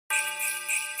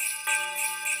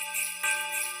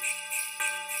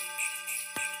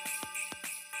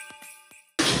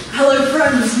Hello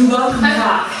friends and welcome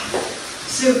back.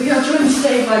 So we are joined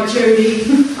today by Jodie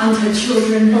and her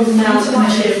children, Mel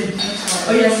and Jim.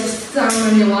 Oh yes, it's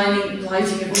ceremonial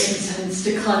lighting of incense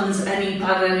to cleanse any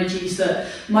bad energies that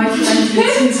might have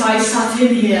entered since I sat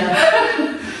in here.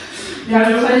 Yeah,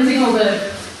 I'm cleansing all the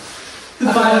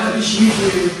bad energies you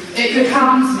do. It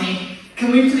calms me.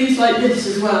 Can we please light this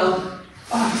as well?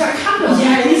 Oh, is that a candle?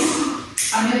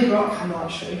 Yes! I nearly brought a candle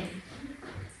actually.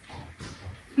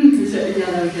 Is it?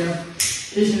 Yeah, there we go.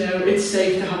 Because you know, it's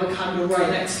safe to have a candle right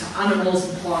next to animals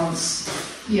and plants.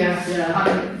 Yeah.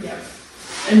 Yeah. Yeah.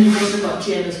 And you've also got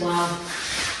gin as well.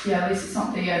 Yeah, at least it's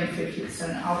not the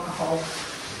 50% alcohol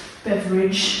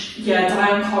beverage. Yeah,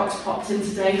 Diane Cox popped in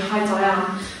today. Hi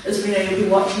Diane, as we know you'll be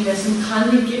watching this, and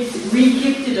kindly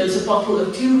re-gifted us a bottle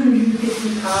of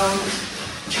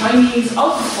 £250 Chinese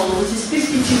alcohol, which is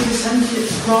 52%,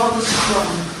 it's rather strong.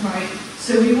 Right.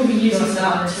 So we will be using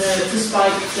that to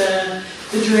spike the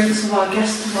drinks of our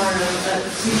guests tomorrow at the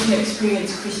Friesian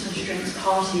Experience Christmas drinks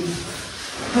party.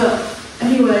 But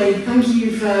anyway, thank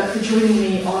you for joining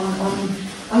me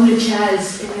on the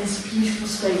chairs in this beautiful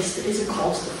space that is of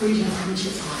course the Friesian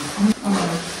Friendship Line.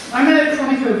 I'm a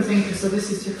chronic overthinker, so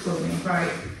this is typical of me,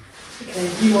 right? Okay,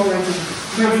 you are ready. I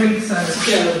think so.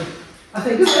 Go. I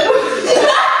think so.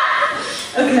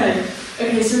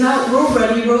 Okay, so now we're all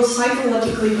ready, we're all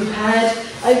psychologically prepared.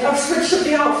 I've switched up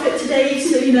the outfit today,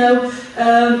 so you know,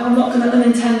 I'm not going to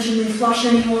unintentionally flash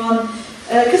anyone.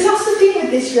 Because that's the thing with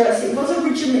this dress, it was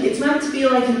originally, it's meant to be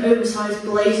like an oversized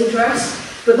blazer dress,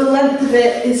 but the length of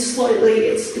it is slightly,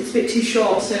 it's a bit too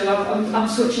short, so I'm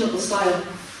switching up the style.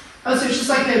 Oh, so it's just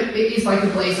like it is like a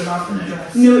blazer rather than a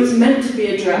dress? No, it's meant to be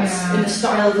a dress in the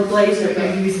style of a blazer. But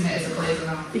you're using it as a blazer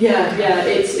now? Yeah,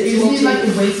 it's using like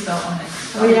a waist belt on it.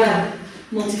 Oh yeah,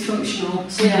 multifunctional.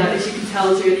 So yeah, as you can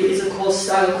tell, Jodie is of course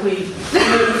style queen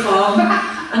at the farm,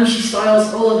 and she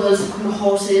styles all of us on the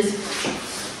horses.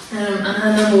 And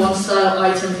her number one style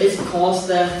item is of course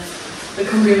the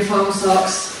Cumbrian farm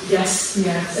socks. Yes.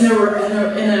 In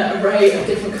an array of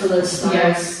different coloured styles.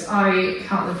 Yes, I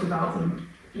can't live without them.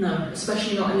 No,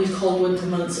 especially not in these cold winter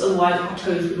months, otherwise our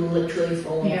toes would literally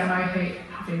fall off. Yeah, and I hate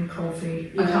having cold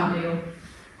feet. I can't deal.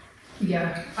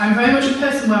 Yeah, I'm very much a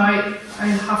person where I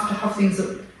have to have things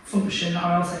that function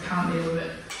or else I can't deal with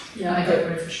it. Yeah, I get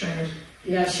very frustrated.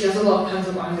 Yeah, she has a lot of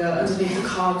pent-up anger underneath the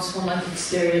calm swan-like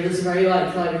exterior. There's very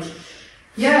like...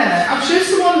 Yeah, I'm sure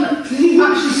someone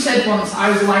actually said once I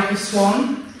was like a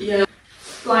swan. Yeah.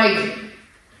 Like,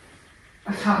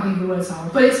 I can't think of the words now,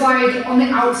 but it's like on the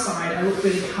outside I look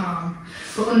really calm,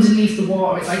 but underneath the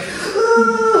water it's like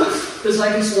there's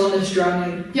like a swan that's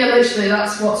drowning. Yeah, literally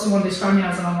that's what someone described me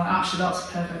as, and I'm like, actually that's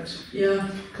perfect. Yeah.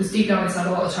 Because deep down inside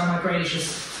a lot of the time my brain is just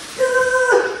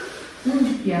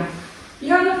yeah.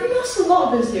 Yeah, and I think that's a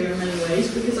lot of us here in many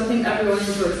ways, because I think everyone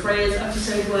enjoyed Freya's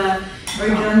episode where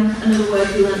again another word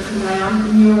we learnt from Diane,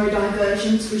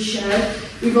 neurodivergence was shared.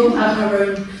 We've all had our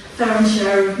own fair and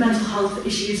share of mental health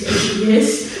issues over the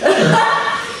years.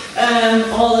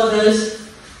 All of us.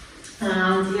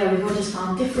 And yeah, we've all just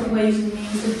found different ways and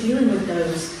means of dealing with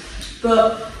those.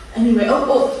 But anyway,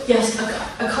 yes,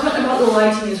 a comment about the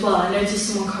lighting as well. I noticed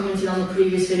someone commented on the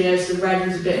previous video, so the red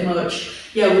was a bit much.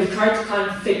 Yeah, we've tried to kind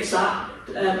of fix that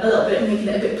a little bit, making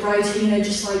it a bit brighter, you know,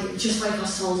 just like our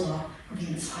souls are on the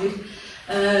inside.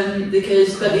 But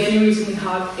the only reason we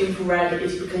have infrared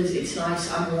is because it's nice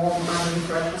and warm, and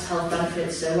infrared has health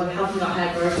benefits, so we're helping our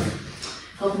hair growth.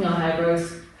 But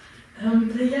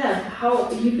yeah, how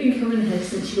you've been coming here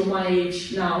since you were my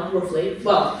age now, roughly.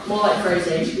 Well, more like Freya's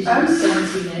age, because you were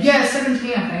 17ish. Yeah,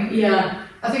 17 I think. Yeah.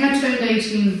 I think I turned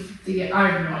 18 the year, I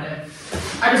have no idea.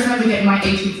 I just remember getting my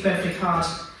 18th birthday card.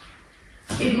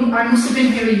 I must have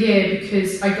been here a year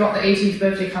because I got the 18th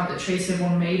birthday card that Tracy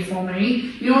one made for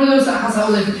me. You know, one of those that has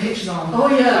all the pictures on? Oh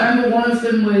yeah. I remember one of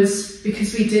them was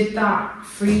because we did that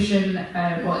Friesian,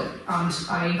 and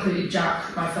I included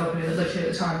Jack, my fellow who lived here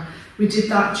at the time. We did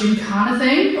that gymkhana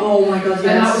thing. Oh my god, yes.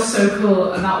 And that was so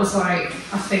cool, and that was like,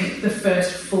 I think the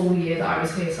first full year that I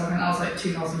was here, so I think that was like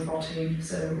 2014.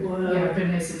 So wow. Yeah, I've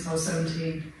been here since I was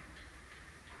 17.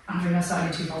 I think I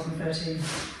started in 2013.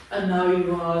 And now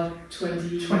you are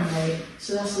 28.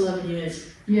 So that's 11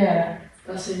 years. Yeah.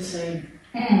 That's insane.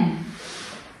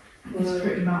 It's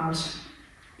pretty mad.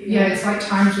 Yeah, it's like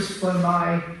time's just flown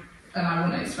by, and I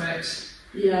wouldn't expect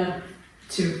to have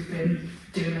been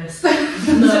doing this.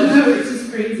 No, it's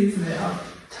just crazy, isn't it? How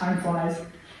time flies.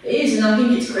 It is, and I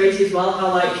think it's crazy as well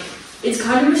how like it's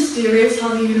kind of mysterious how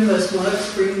the universe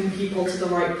works, bringing people to the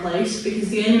right place, because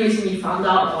the only reason you found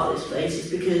out about this place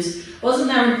is because wasn't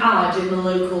there an ad in the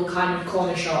local kind of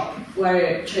corner shop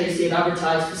where Tracy had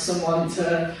advertised for someone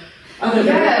to I don't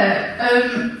know.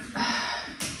 Yeah,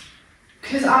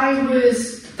 because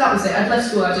that was it. I'd left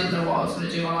school, I didn't know what I was going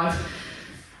to do in my life.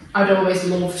 I'd always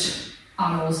loved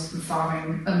animals and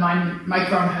farming, and my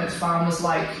grandparents' farm was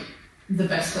like the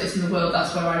best place in the world.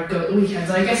 That's where I'd go at the weekends.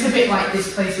 And I guess a bit like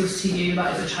this place was to you,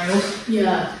 like as a child.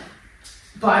 Yeah.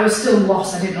 But I was still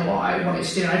lost. I didn't know what I wanted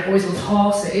to do. I'd always loved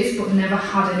horses, but never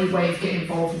had any way of getting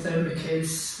involved with them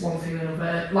because one thing or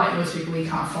another, like most people, you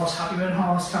can't afford to have your own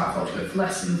horse, can't afford to go for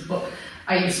lessons. But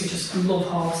I used to just love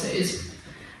horses.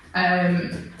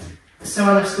 So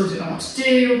I left school, didn't know what to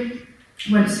do.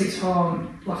 Went to sixth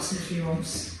form, lasted a few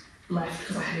months, left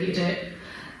because I hated it.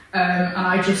 And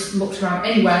I just looked around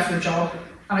anywhere for a job,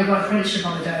 and I got an apprenticeship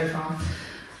on a dairy farm.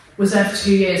 Was there for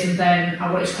 2 years, and then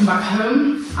I wanted to come back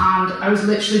home, and I was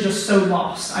literally just so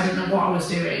lost. I didn't know what I was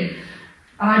doing,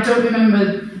 and I don't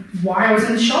remember why I was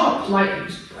in the shop. Like,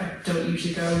 I don't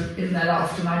usually go in there that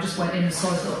often. I just went in and saw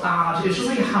this little ad. It was just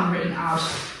like a handwritten ad,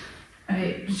 and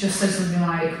it just said something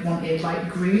like wanted like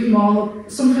groom or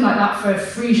something like that for a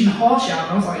Friesian horse yard.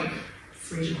 I was like,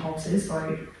 Friesian horses?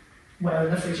 Like, where are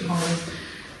the Friesian horses?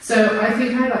 So I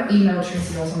think I like emailed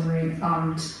Tracy or something,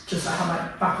 and just I had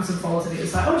like backwards and forwards, and it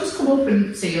was like, oh, just come up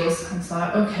and see us. And it's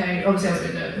like, okay. Obviously I was a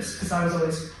bit nervous because I was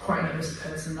always quite a nervous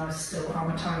person. I still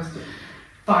am at times.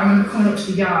 But I remember coming up to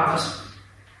the yard,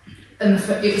 and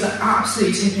it was like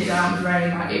absolutely tipping it down with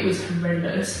rain. Like, it was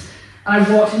horrendous. And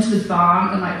I walked into the barn,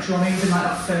 and like Johnny was in like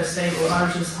that first stable, and I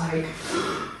was just like,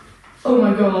 oh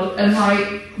my god. And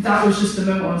like that was just the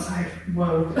moment I was like,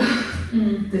 whoa,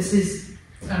 this is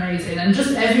amazing. And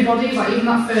just everybody, like even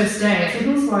that first day, I think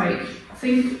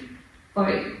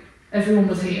everyone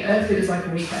was here. It was like a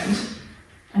weekend,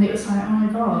 and it was like, oh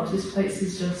my god, this place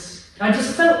is just, I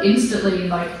just felt instantly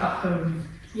like at home.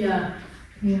 Yeah.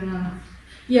 Yeah.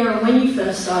 Yeah, and when you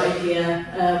first started here,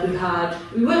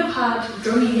 we would have had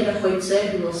Johnny had a Hoytzer,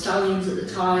 who were stallions at the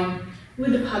time. We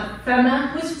would have had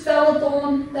Fenna. Was Fella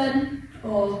born then?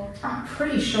 Or I'm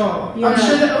pretty sure. Yeah. I'm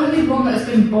sure the only one that's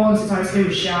been born since I was here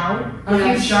was Zhao. I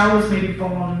think Zhao was maybe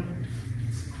born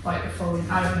like the following,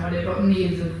 I have no idea, but near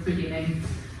the beginning.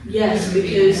 Yes,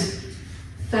 because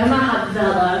Fenna had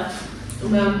Vela,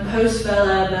 and then post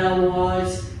Vela there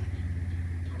was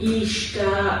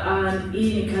Ishka and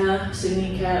Inika, so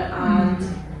Nika and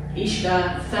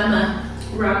Ishka, Fenna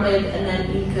ran with, and then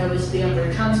Inka was the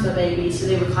embryo transfer baby, so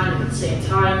they were kind of at the same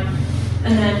time.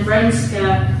 And then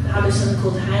Vrenska had a son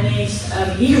called Hennis.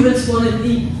 He was one of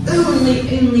the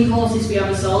only horses we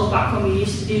ever sold back when we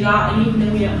used to do that, and even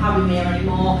though we don't have him here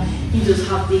anymore, he does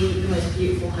have the most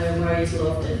beautiful home where he's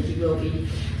loved, and he will be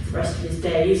for the rest of his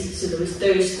days. So there was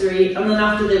those three, and then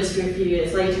after those three, a few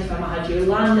years later, Femma had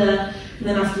Yolanda, and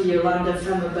then after Yolanda,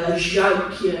 Femma bear Zhao,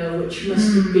 which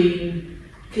must have been,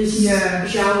 because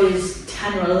Zhao is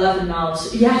 10 or 11 now, so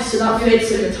so that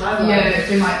fits in the timeline. Yeah, it's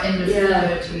been like end of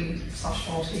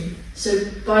 13/14. So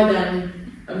by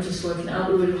then, I'm just working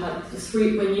out, we would have had the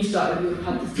three, when you started, we would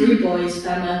have had the three boys,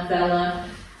 Femma, Bella,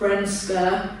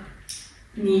 Vrenska,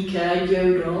 Nika,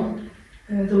 Yodel.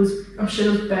 I'm sure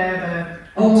there was Berber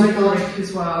and Debrick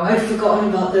as well. I'd forgotten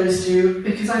about those two.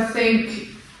 Because I think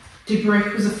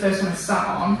Debrick was the first one I sat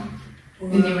on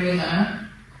in the arena.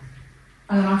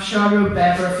 And then I'm sure I rode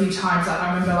Berber a few times. Like,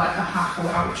 I remember like a half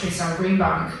hour out with Tracy on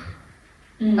Greenbank.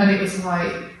 And it was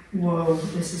like, whoa,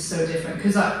 this is so different.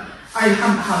 Because I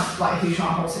hadn't had like a huge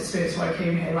amount of horse experience when I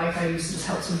came here. Like, I used to just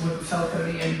help someone with a fell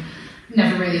pony and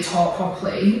never really taught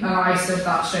properly. And I said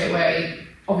that straight away.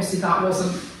 Obviously that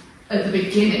wasn't at the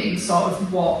beginning sort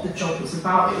of what the job was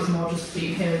about. It was more just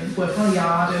being here and working on the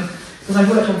yard. And because I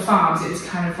worked on farms, it was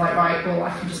kind of like, right, well,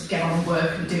 I can just get on and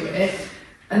work and do it.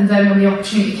 And then when the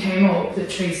opportunity came up, that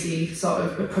Tracy sort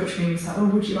of approached me and said, oh,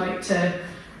 would you like to,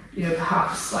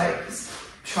 perhaps like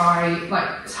try, like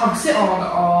have a sit on,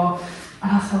 or,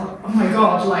 and I thought, oh my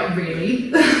God, like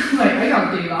really? Like, I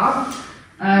can't do that.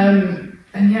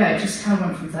 And yeah, it just kind of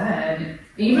went from there. And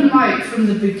even like from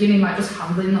the beginning, like just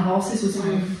handling the horses was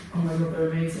like, oh my God, they're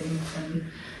amazing. And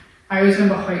I always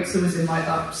remember Hoytzer was in like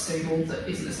that stable that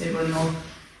isn't a stable anymore.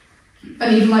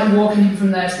 And even like walking in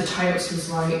from there to the tie-ups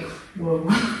was like, whoa.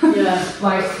 Yeah.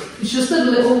 Like, it's just the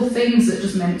little things that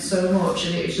just meant so much,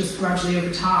 and it was just gradually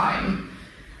over time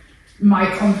my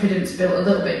confidence built a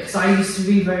little bit, because I used to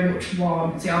be very much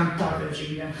more, see, I'm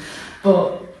diverging,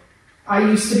 but I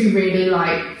used to be really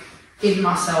like in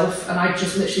myself, and I'd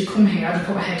just literally come here, I'd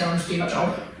put my head down and do my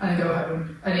job and go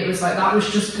home. And it was like, that was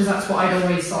just because that's what I'd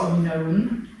always sort of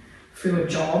known through a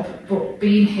job, but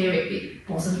being here, it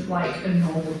wasn't like a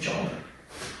normal job.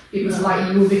 It was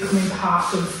like you were becoming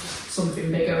part of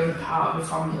something bigger and part of a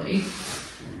family.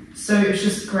 So it was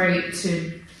just great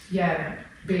to,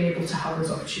 be able to have those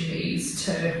opportunities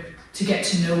to to get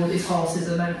to know all these horses,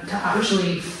 and then to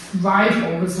actually ride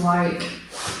one was like,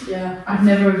 yeah, I'd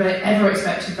never ever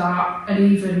expected that.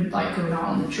 And even like going out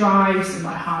on the drives and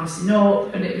like harnessing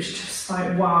up, and it was just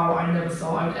like, wow, I never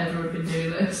thought I'd ever have been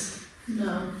doing this.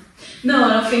 No, and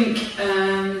I think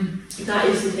that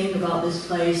is the thing about this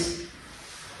place.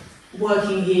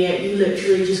 Working here, you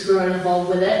literally just grow and evolve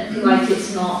with it. Like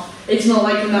it's not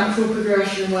like a natural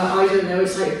progression where, I don't know,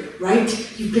 it's like, right,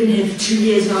 you've been here for 2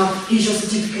 years now, here's your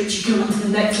certificate, you go on to the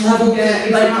next level. Yeah,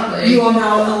 exactly. Like, you are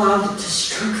now allowed to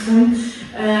stroke them.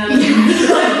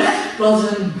 Well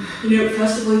done.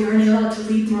 First of all, you're only allowed to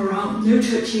lead them around, no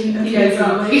touching. Okay, yeah,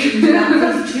 exactly.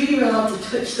 You're allowed to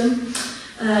touch them.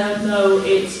 No,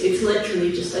 it's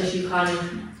literally just as you kind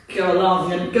of go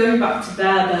along. And going back to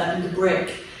Berber and the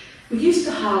brick, we used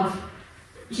to have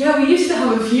a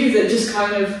few that just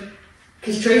kind of,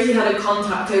 because Tracy had a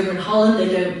contact over in Holland, they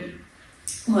don't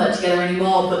work together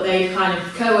anymore, but they kind of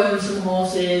co-own some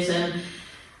horses, and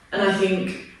I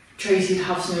think Tracy would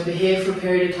have some over here for a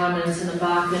period of time and then send them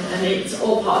back, and it's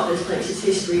all part of this place's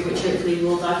history, which hopefully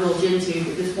we'll divulge into,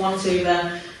 because once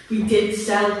over, we did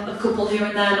sell a couple here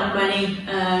and there, not many.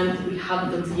 We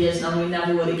haven't done for years now, we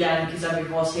never would again, because every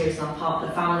horse here is now part of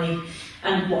the family.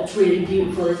 And what's really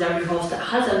beautiful is every horse that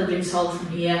has ever been sold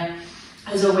from here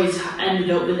has always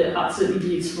ended up with an absolutely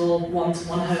beautiful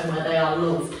one-to-one home where they are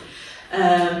loved.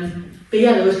 But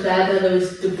yeah, there was Berber, there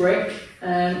was the brick,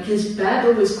 because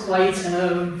Berber was quite,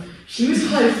 she was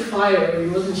quite fiery,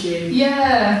 wasn't she?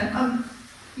 Yeah,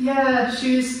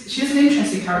 she was an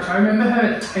interesting character. I remember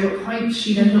her at title point,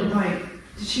 she'd end up like,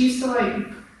 she used to like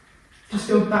just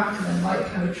go back and then like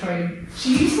kind of try and,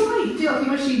 she used to like do that thing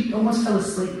where she almost fell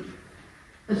asleep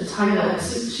at the title.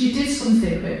 Yes. She did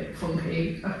something a bit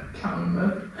funky, I can't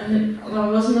remember. And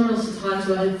wasn't there lots of times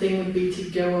where her thing would be to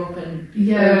go up and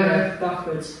go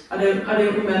backwards? I don't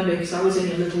remember because I was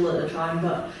only little at the time,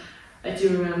 but I do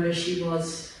remember she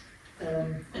was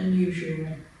unusual.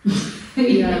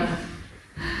 Yeah.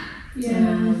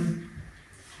 Yeah.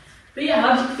 But yeah,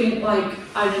 how do you think, like,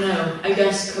 I don't know, I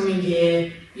guess coming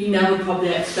here, you never probably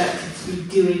expected to be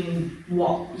doing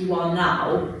what you are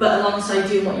now, but alongside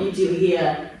doing what you do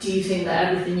here, do you think that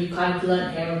everything you kind of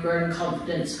learnt here and grown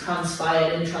confidence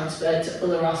transpired and transferred to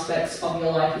other aspects of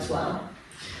your life as well?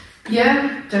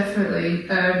 Yeah, definitely.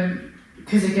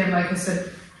 Because again, like I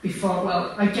said before,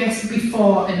 well, I guess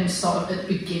before and sort of at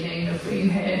the beginning of being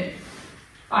here,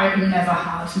 I never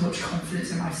had much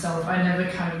confidence in myself. I never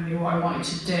kind of knew what I wanted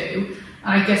to do.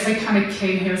 And I guess I kind of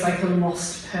came here as like a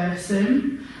lost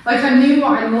person. Like I knew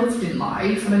what I loved in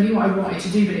life and I knew what I wanted to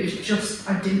do, but it was just,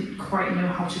 I didn't quite know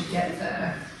how to get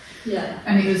there. Yeah.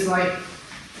 And it was like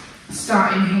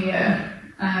starting here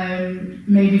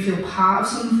made me feel part of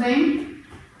something.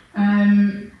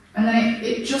 And then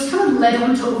it just kind of led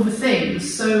on to other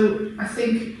things. So I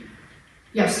think,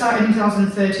 yeah, I started in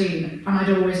 2013 and I'd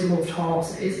always loved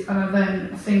horses. And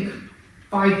then I think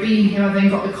by being here, I then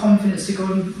got the confidence to go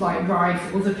and like ride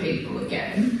for other people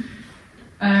again.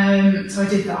 So I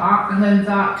did that, and then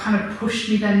that kind of pushed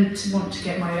me then to want to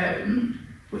get my own,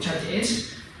 which I did.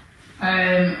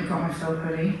 I got my fell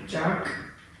pony, Jack,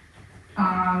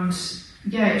 and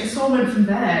yeah, it just all went from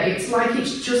there. It's like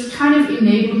it's just kind of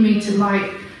enabled me to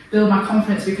like build my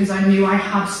confidence because I knew I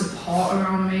had support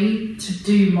around me to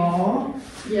do more.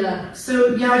 Yeah.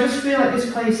 So yeah, I just feel like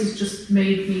this place has just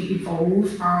made me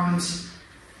evolve, and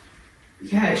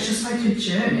yeah, it's just like a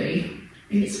journey.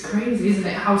 It's crazy, isn't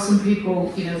it? How some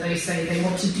people, you know, they say they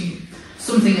want to do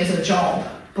something as a job,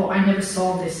 but I never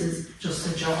saw this as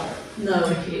just a job. No.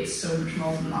 Like it's so much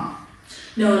more than that.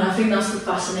 No, and I think that's the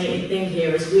fascinating thing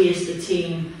here is we as the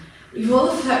team, we've all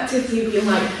effectively been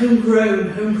like homegrown,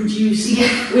 home produced.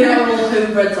 Yeah. We are all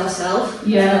homebreds ourselves.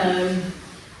 Yeah.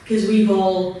 Because we've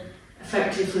all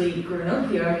effectively grown up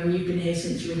here. I mean, you've been here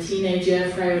since you were a teenager.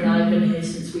 Freya and I have been here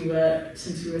since we were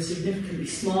significantly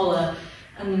smaller.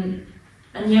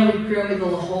 And yeah, we've grown with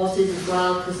all the horses as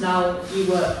well, because now you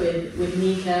work with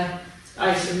Nika,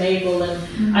 Ice and Mabel,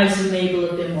 and Ice and Mabel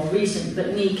have been more recent,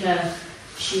 but Nika,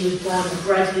 she was born and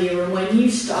bred here, and when you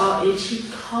started, she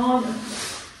can't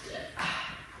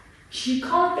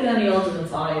have been any older than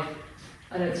 5,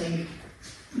 I don't think.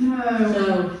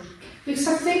 No. Because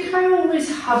I think I always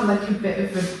had like a bit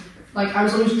of a, like I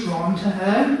was always drawn to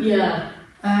her. Yeah.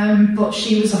 But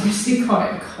she was obviously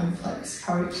quite a complex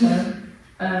character.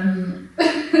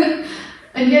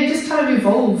 And yeah, it just kind of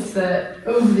evolved that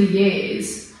over the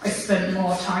years I spent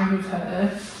more time with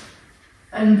her,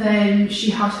 and then she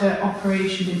had her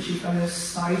operation and she got her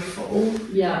stifle.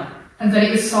 Yeah. And then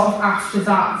it was sort of after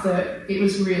that that it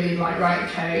was really like, right,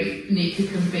 okay, Nika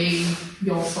can be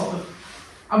your sort of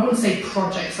I wouldn't say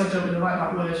projects, I don't really like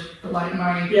that word, but like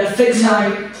my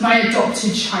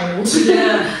adopted child.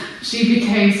 Yeah. She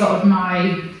became sort of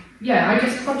my, I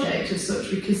guess project as such,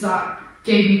 because that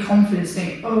gave me confidence,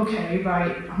 think, okay,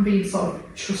 right, I'm being sort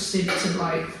of trusted to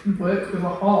like work with a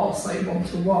horse, like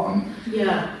one-to-one.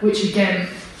 Yeah. Which again,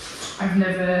 I've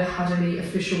never had any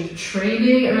official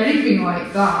training or anything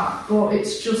like that, but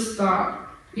it's just that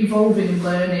evolving and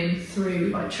learning through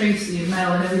like Tracy and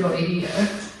Mel and everybody here,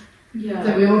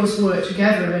 that we all just work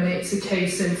together, and it's a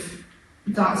case of,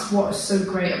 that's what is so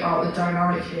great about the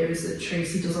dynamic here, is that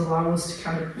Tracy does allow us to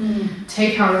kind of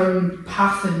take our own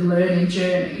path and learning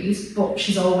journeys, but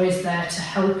she's always there to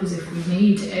help us if we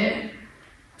need it.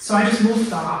 So I just love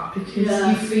that, because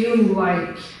you feel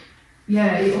like,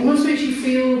 it almost makes you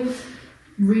feel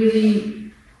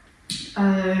really,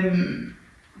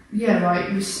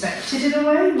 like respected in a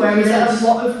way, whereas a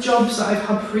lot of jobs that I've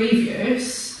had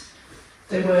previous,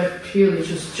 they were purely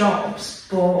just jobs,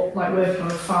 but like working on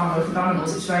a farm with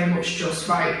animals, it's very much just,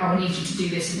 right, I need you to do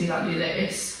this and do that, do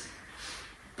this.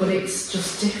 But it's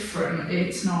just different,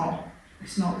 it's not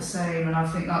the same, and I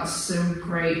think that's so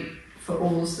great for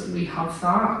us that we have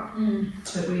that,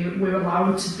 that we're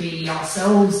allowed to be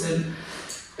ourselves and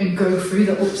go through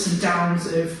the ups and downs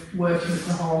of working with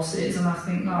the horses, and I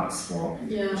think that's what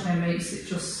makes it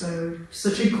just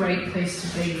such a great place to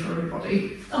be for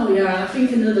everybody. Oh yeah, I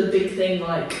think another big thing,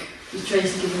 like with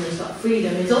Tracy giving us that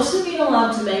freedom, is also being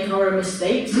allowed to make our own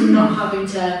mistakes and not having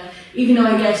to, even though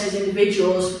I guess as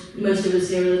individuals, most of us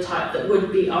here are the type that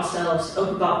would beat ourselves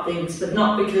up about things, but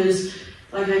not because,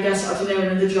 like, I guess, I don't know,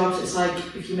 in other jobs it's like,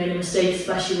 if you made a mistake,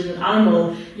 especially with an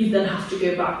animal, you then have to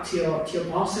go back to your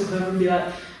boss or whoever and be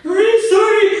like, I'm really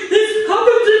sorry, this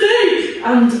happened today!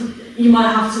 And you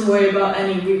might have to worry about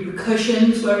any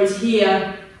repercussions, whereas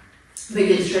here,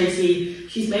 because Tracy,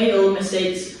 she's made all the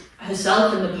mistakes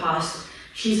herself in the past,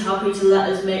 she's happy to let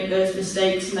us make those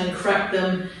mistakes and then correct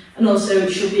them, and also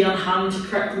she'll be on hand to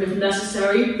correct them if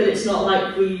necessary, but it's not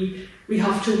like we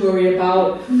have to worry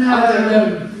about, I don't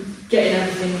know, getting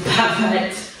everything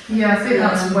perfect. Yeah, I think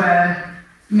that's where,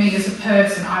 me as a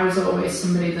person, I was always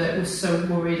somebody that was so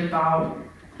worried about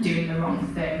doing the wrong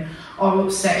thing or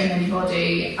upsetting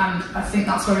anybody, and I think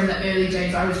that's where in the early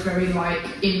days I was very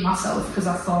like in myself, because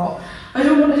I thought, I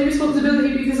don't want any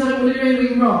responsibility because I don't want to do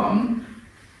anything wrong.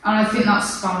 And I think that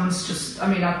spans just, I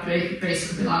mean, I've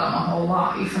basically been like that my whole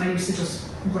life, and I used to just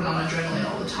run on adrenaline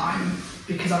all the time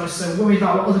because I was so worried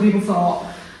about what other people thought.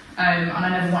 And I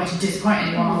never wanted to disappoint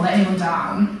anyone or let anyone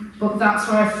down. But that's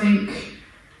where I think,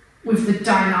 with the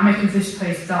dynamic of this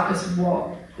place, that is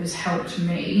what has helped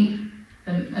me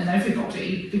and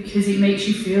everybody, because it makes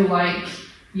you feel like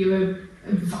you're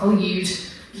a valued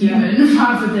human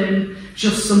rather than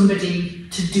just somebody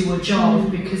to do a job,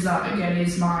 because that again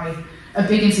is a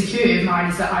big insecurity of mine,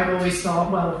 is that I've always thought,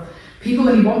 well, people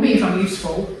only want me if I'm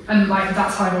useful, and like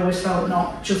that's how I've always felt,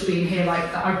 not just being here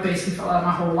like that. I've basically felt like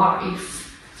my whole life.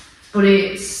 But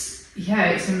it's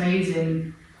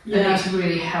amazing, and it's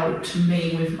really helped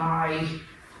me with my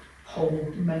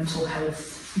whole mental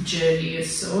health journey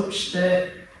as such,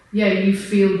 that you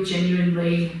feel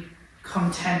genuinely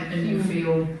content, and you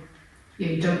feel,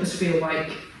 you don't just feel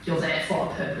like you're there for a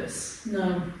purpose.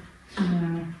 No,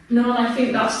 and I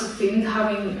think that's the thing,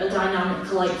 having a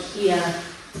dynamic like here,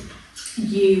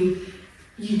 you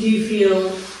do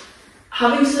feel,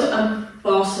 having a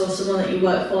boss or someone that you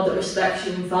work for that respects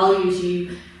you and values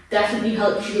you definitely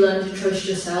helps you learn to trust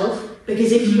yourself,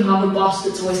 because if you have a boss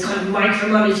that's always kind of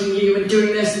micromanaging you and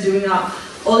doing this and doing that,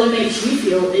 all it makes you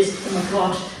feel is, oh my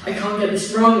god, I can't get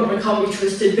this wrong, or I can't be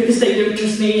trusted because they don't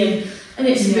trust me, and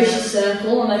it's a vicious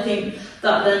circle. And I think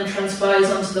that then transpires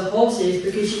onto the horses,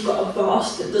 because you've got a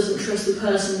boss that doesn't trust the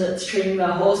person that's training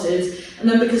their horses, and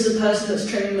then because the person that's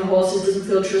training the horses doesn't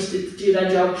feel trusted to do their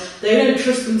job, they don't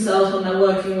trust themselves when they're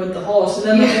working with the horse, and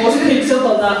then the horse picks up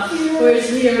on that. Whereas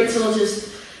here it's all just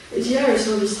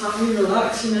happy,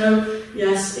 relax,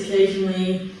 yes,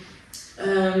 occasionally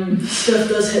stuff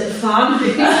does hit the fan,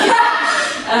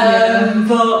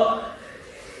 but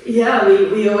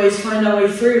we always find our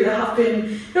way through. There have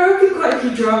been quite a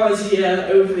few dramas here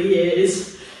over the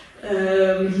years.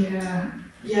 Because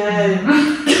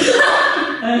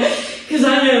I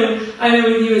know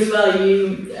with you as well,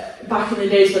 you back in the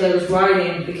days when I was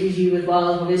riding, because you as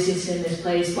well obviously seen this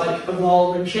place like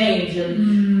evolve and change,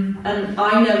 and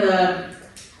I never,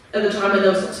 at the time when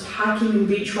there was lots of hiking and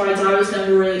beach rides, I was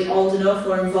never really old enough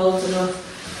or involved enough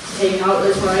to take out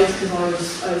those rides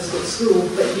because I was at school,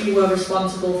 but you were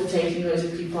responsible for taking those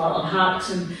people out on hikes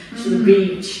and to the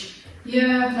beach.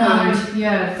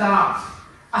 That,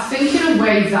 I think in a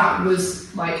way that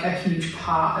was like a huge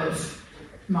part of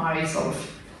my sort of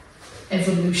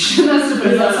evolution, I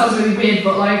suppose. That sounds really weird,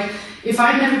 but like, if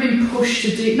I'd never been pushed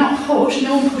to do, not pushed,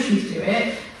 no one pushed me to do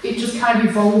it, it just kind of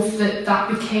evolved that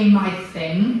became my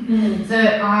thing,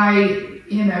 that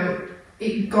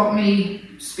it got me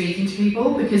speaking to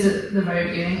people, because at the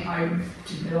very beginning I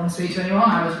didn't really want to speak to anyone,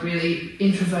 I was really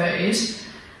introverted,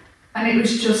 and it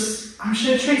was just, I'm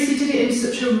sure Tracy did it in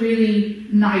such a really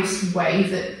nice way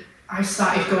that I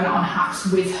started going out on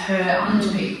hacks with her and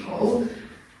people,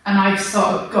 and I sort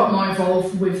of got more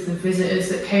involved with the visitors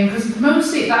that came, because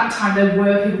mostly at that time there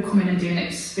were people coming and doing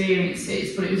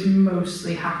experiences, but it was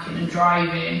mostly hacking and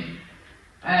driving,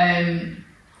 and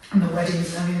the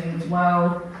weddings and everything as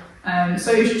well.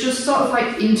 So it was just sort of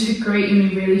like integrating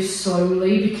me really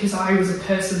slowly, because I was a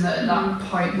person that at that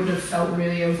point would have felt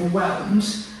really overwhelmed,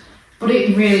 but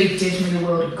it really did me the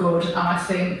world of good. And I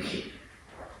think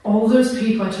all those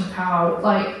people I took out,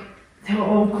 like, they were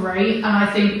all great, and I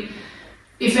think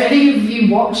if any of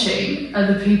you watching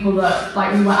are the people that,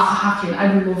 like, we went out hacking,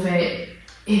 I would love it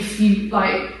if you,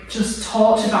 like, just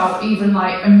talked about even,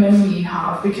 like, a memory you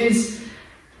have, because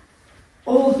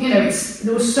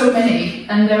there were so many,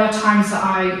 and there are times that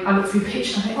I look through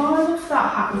pictures and I think, oh, I love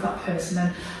that hack with that person,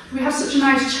 and we have such a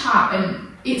nice chat,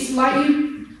 and it's like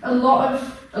a lot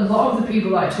of the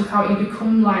people that I took out, you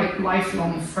become like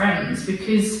lifelong friends,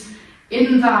 because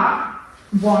in that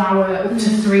 1 hour up to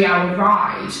 3 hour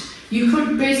ride, you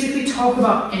could basically talk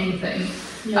about anything.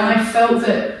 And I felt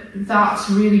that that's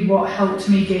really what helped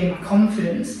me gain my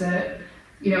confidence, that,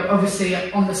 obviously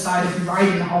on the side of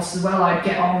riding the horse as well, I'd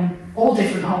get on all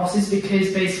different horses,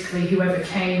 because basically whoever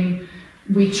came,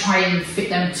 we'd try and fit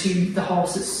them to the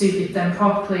horse that suited them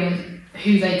properly and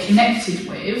who they connected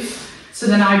with. So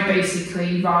then I'd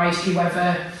basically ride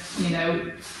whoever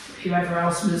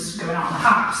else was going out on the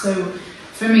hack. So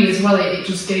for me as well, it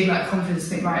just gave me that confidence to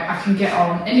think, right, I can get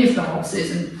on any of the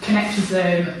horses and connect with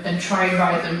them and try and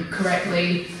ride them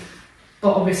correctly.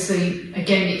 But obviously,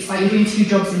 again, it's like you're doing 2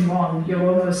 jobs in one. You're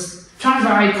almost trying to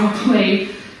ride properly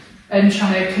and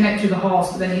trying to connect with the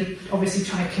horse, but then you're obviously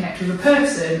trying to connect with a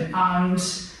person. And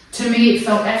to me, it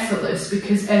felt effortless,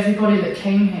 because everybody that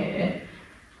came here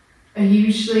are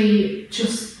usually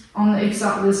just on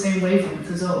exactly the same wavelength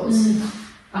as us.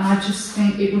 And I just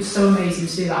think it was so amazing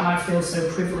to do that, and I feel so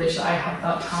privileged that I had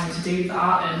that time to do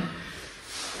that. And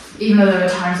even though there are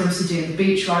times obviously doing the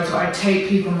beach rides where I take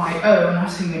people on my own, and I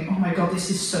was thinking, oh my god, this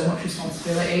is so much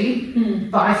responsibility.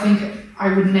 But I think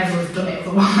I would never have done it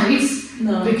otherwise.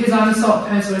 No. Because I'm the sort of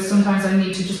person where sometimes I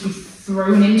need to just be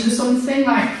thrown into something,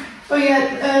 like, oh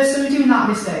yeah, so we're doing that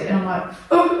this day, and I'm like,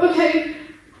 oh, okay.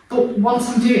 But once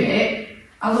I'm doing it,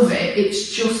 I love it.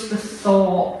 It's just the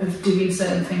thought of doing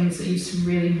certain things that used to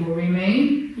really worry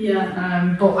me.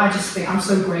 But I just think I'm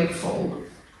so grateful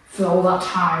for all that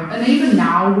time. And even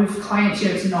now with clients,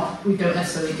 it's not, we don't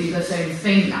necessarily do the same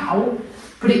thing now,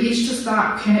 but it is just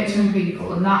that connecting with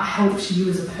people, and that helps you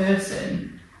as a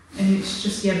person. And it's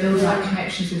just, building that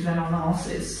connections with them on the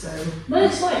horses. So. Well,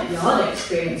 it's like the art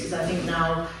experiences, I think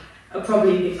now are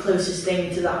probably the closest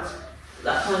thing to that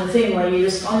kind of thing, where you're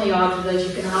just on the yard with us,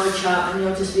 you can have a chat, and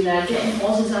you'll just be there getting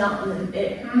horses out, and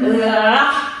either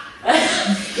out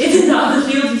of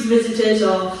the field with visitors,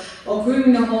 or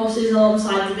grooming the horses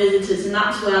alongside the visitors. And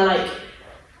that's where, like,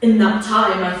 in that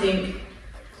time, I think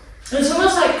it's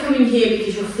almost like coming here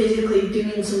because you're physically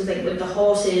doing something with the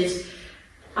horses,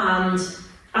 and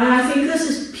I think this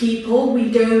is people,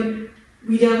 we don't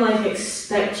like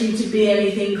expect you to be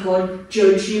anything or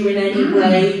judge you in any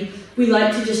way. We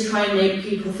like to just try and make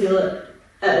people feel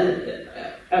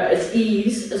at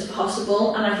ease as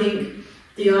possible, and I think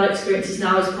the art experiences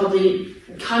now is probably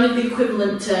kind of the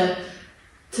equivalent to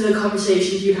the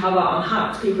conversations you'd have out on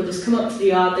hacks. People just come up to the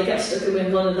yard, they get stuck in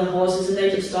with one of the horses, and they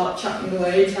just start chatting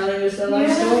away, telling us their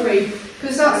life story.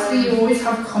 Because that's you always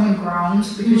have common ground,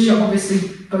 because you're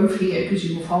obviously both here because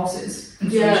you love horses, and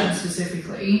Friesian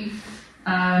specifically.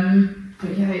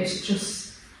 But yeah,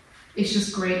 it's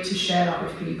just great to share that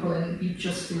with people, and you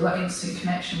just feel that instant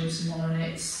connection with someone, and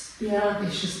it's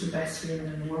just the best feeling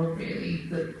in the world, really,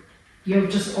 that you're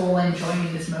just all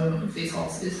enjoying this moment with these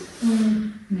horses.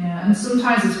 Yeah, and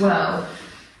sometimes as well,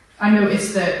 I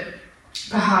noticed that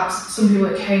perhaps some people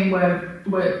that came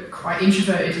were quite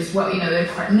introverted as well. They're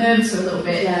quite nervous a little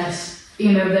bit.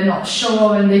 They're not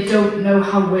sure, and they don't know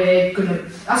how we're gonna.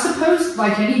 I suppose,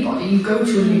 like anybody, you go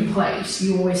to a new place,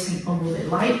 you always think, oh, will they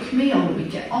like me, or will we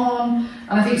get on?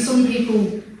 And I think some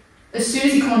people, as soon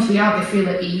as you come onto the yard, they feel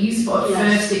at ease, but at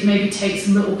first it maybe takes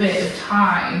a little bit of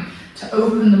time to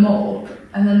open them up,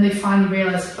 and then they finally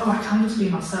realise, oh, I can just be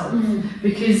myself.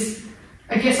 Because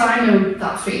I guess I know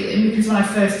that feeling, because when I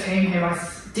first came here,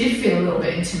 did feel a little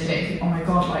bit intimidating. Think, oh my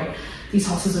god, like these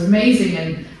horses are amazing,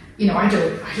 and you know I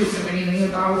don't know anything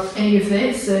about any of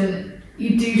this, and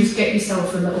you do just get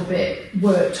yourself a little bit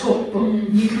worked up.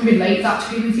 But you can relate that to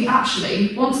people and think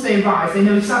actually once they arrive, they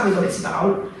know exactly what it's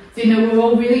about. They know we're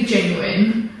all really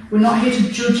genuine. We're not here to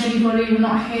judge anybody. We're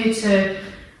not here to,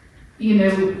 you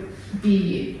know,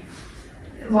 be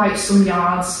like some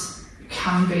yards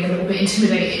can be a little bit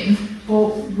intimidating, but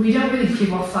we don't really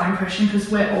give off that impression because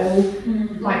we're all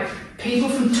like people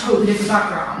from totally different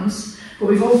backgrounds, but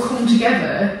we've all come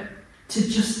together to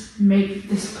just make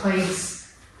this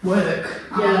place work.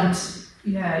 And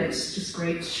yeah, it's just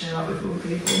great to share that with other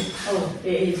people. Oh,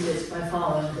 it is. It's by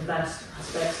far one of the best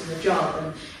aspects of the job.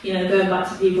 And, you know, going back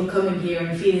to people coming here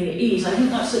and feeling at ease, I think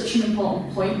that's such an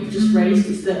important point you've just raised,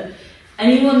 is that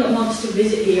anyone that wants to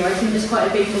visit here, I think there's quite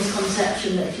a big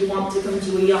misconception that if you want to come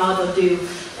to a yard or do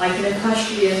like an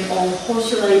equestrian or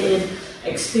horse-related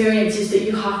experiences that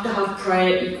you have to have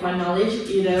prior equine knowledge,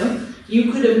 you know.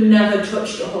 You could have never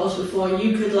touched a horse before.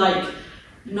 You could like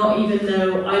not even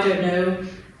know, I don't know,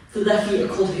 that their feet are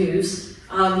called hooves,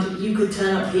 and you could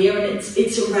turn up here and it's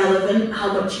irrelevant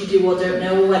how much you do or don't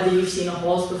know, or whether you've seen a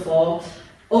horse before.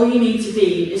 All you need to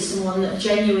be is someone that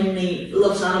genuinely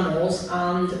loves animals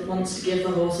and wants to give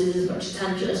the horses as much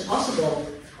attention as possible.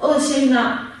 Other than saying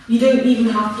that, you don't even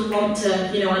have to want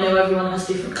to, you know, I know everyone has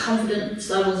different confidence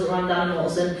levels around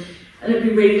animals, and it'd be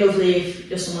really lovely if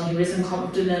you're someone who isn't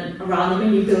confident around them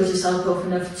and you build yourself up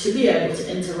enough to be able to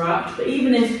interact. But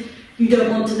even if you don't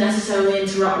want to necessarily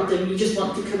interact with them, you just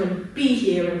want to come and be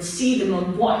here and see them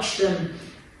and watch them.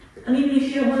 And even if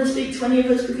you don't want to speak to any of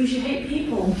us because you hate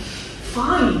people,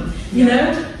 fine. You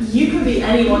know, you can be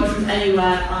anyone from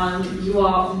anywhere and you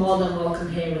are more than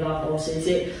welcome here with our horses.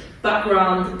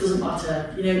 Background doesn't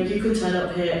matter. You know, you could turn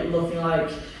up here looking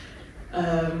like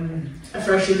a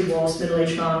freshly divorced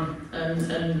middle-aged man,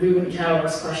 and we wouldn't care or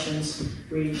ask questions.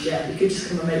 You could just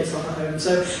come and make yourself at home.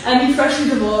 So any freshly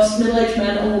divorced middle-aged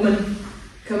man or woman,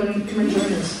 come and join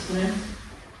us, you know.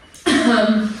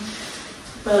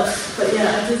 But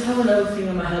yeah, I did have another thing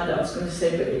in my head that I was going to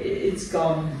say, but it's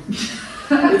gone.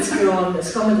 It's gone.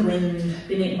 It's gone with the wind.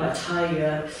 Been eaten by a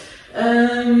tiger.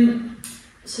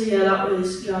 So yeah, that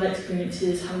was yard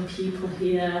experiences, having people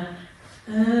here.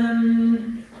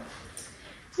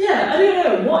 Yeah, I don't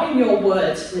know. What in your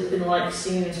words has it been like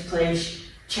seeing this place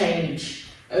change?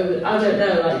 Over, I don't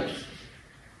know, like.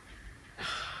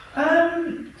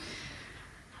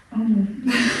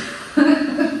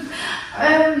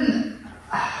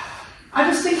 I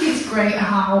just think it's great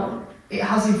how it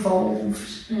has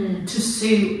evolved to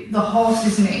suit the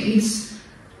horses' needs,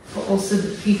 but also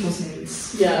the people's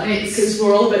needs. Yeah, because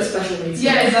we're all a bit special needs.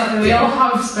 Yeah, exactly. We all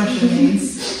have special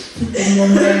needs in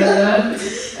one way or another.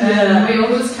 We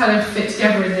all just kind of fit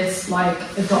together in this like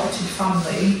adopted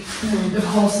family of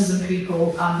horses and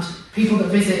people that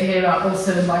visit here are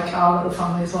also like our little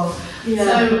family as well. Yeah.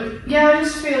 So yeah, I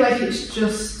just feel like it's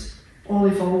just all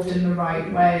evolved in the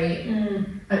right way,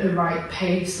 at the right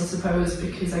pace, I suppose,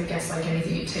 because I guess like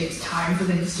anything, it takes time for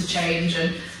things to change,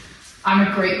 and I'm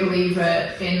a great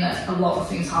believer in that a lot of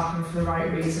things happen for the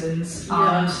right reasons,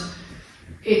 and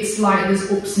it's like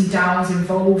there's ups and downs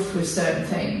involved with certain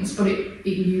things, but it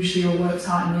usually all works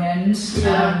out in the end.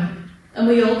 Yeah. And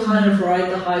we all kind of ride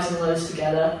the highs and lows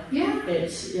together. Yeah.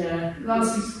 That's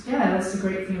the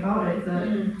great thing about it,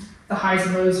 that the highs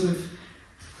and lows with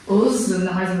us and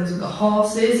the highs and lows with the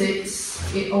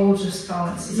horses, it all just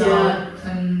balances out.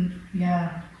 And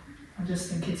yeah, I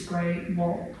just think it's great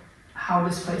how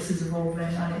this place is evolving,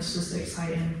 and it's just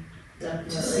exciting.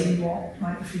 Definitely. To see what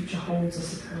like the future holds, I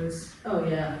suppose. Oh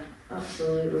yeah,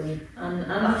 absolutely.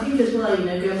 And I think as well, you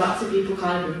know, going back to people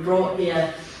kind of being brought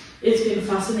here, it's been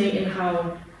fascinating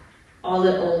how our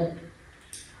little,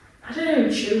 I don't know,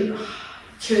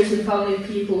 chosen family of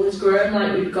people has grown.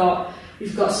 Like we've got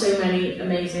so many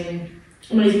amazing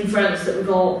friends that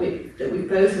we've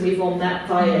all met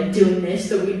via doing this,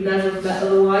 that we've never met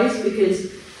otherwise,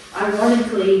 because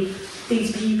ironically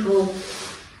these people,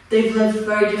 they've lived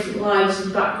very different lives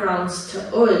and backgrounds to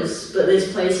us, but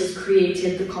this place has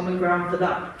created the common ground for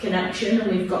that connection, and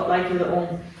we've got like a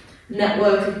little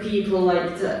network of people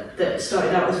like that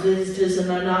started out as visitors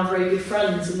and are now very good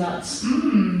friends, and that's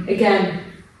again.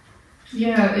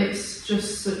 Yeah, it's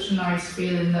just such a nice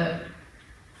feeling that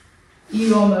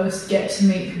you almost get to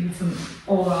meet people from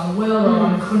all around the world, all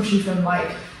around the country, from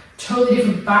like totally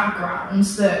different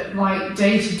backgrounds that like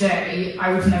day to day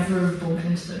I would never have bumped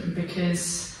into them,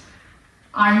 because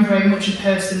I'm very much a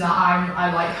person that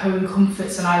I like home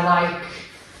comforts and I like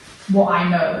what I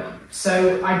know,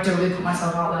 so I don't really put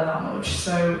myself out there that much.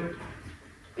 So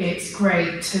it's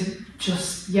great to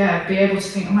just, yeah, be able to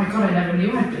think, oh my god, I never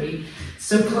knew I'd be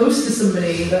so close to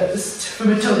somebody that's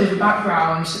from a totally different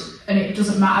background, and it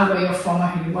doesn't matter where you're from or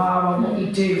who you are or what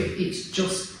you do, it's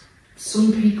just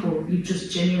some people you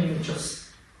just genuinely just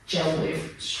gel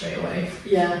with straight away.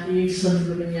 Yeah, you just look at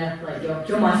them and like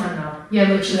you're my friend now. Yeah,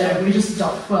 literally, we just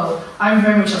adopt. Well, I'm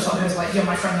very much that sort of person, like, you're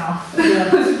my friend now.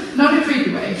 Yeah. Not in a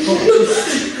creepy way, but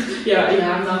just, yeah,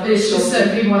 I'm not. It's just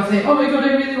certain people I think, oh my god,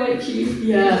 I really like you.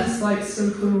 Yeah. It's like so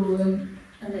cool and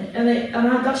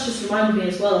that's just reminded me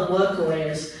as well of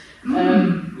workaways.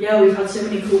 Yeah, we've had so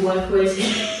many cool workaways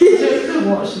I don't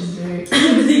know what she's doing.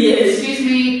 over the years. Excuse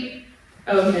me.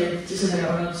 Okay, just a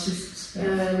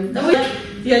second.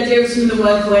 The idea of some of the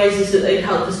workaways is that they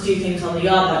help us do things on the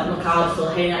yard, like look out for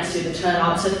the hay nets, do the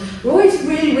turnouts, and we're always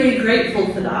really, really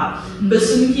grateful for that. But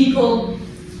some people,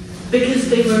 because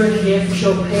they were in here for a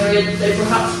short period, they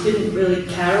perhaps didn't really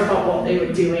care about what they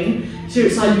were doing. So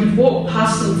it's like you'd walk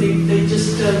past something, they'd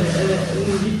just done it,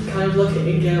 and you'd kind of look at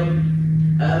it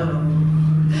and go, oh.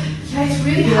 Yeah, it's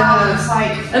really hard. It's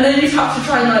like, and then you'd have to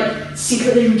try and like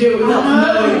secretly do it without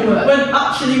knowing. When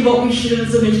actually what we should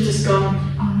have done is just gone,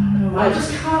 I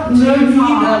just can't do that.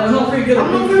 that. We're not very good at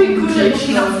I'm not very good at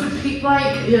looking after people.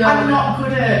 Like, I'm not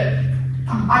good at.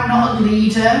 I'm not a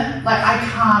leader. Like, I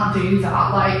can't do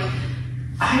that. Like,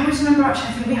 I always remember actually.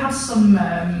 I think we had some.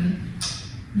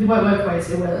 They weren't workaways.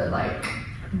 They were like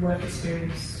work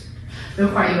experience. They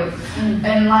were quite young,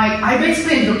 and like I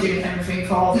basically ended up doing everything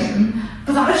for them.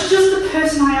 But that's just the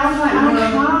person I am. Like,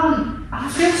 I can't. I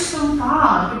feel so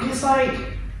bad because like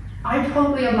I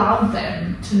probably allowed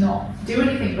them to not do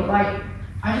anything, but like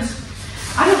I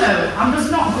don't know. I'm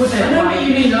just not good at. I know what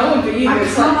you mean. No one but you. I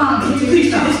can't. Can you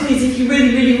please do this, please? If you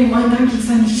really, really want my thank you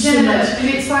so much. And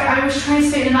it's like I always try and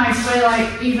say it in a nice way.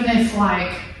 Like, even if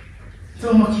like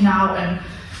they're looking out and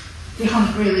they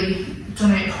haven't really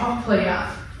done it properly,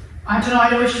 I don't know.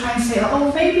 I'd always try and say like,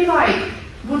 oh, maybe like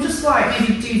we'll just like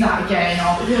maybe do that again,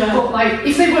 or but like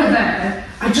if they weren't there,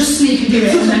 I'd just sneak and do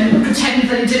it and then pretend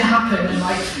that it didn't happen and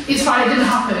like it's fine, it didn't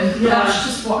happen. But that's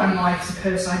just what I'm like as a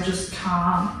person. I just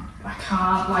can't. I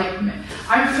can't like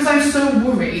because I'm so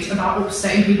worried about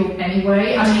upsetting people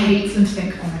anyway. I'd hate them to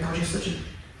think, oh my god, you're such a.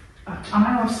 Am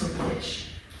I allowed to say bitch?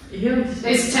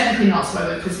 It's technically not a swear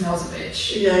word because Nell's a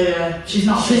bitch. Yeah. She's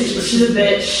not a bitch. She's a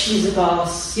bitch. She's a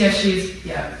boss. Yeah, she's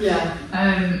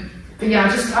But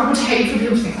yeah, I would hate for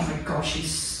people to think, oh my god,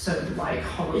 she's so like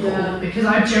horrible, because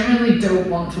I generally don't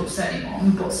want to upset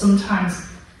anyone, but sometimes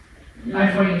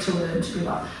I probably need to learn to be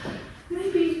like,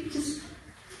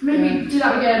 maybe do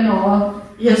that again, or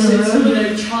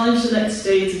so challenge the next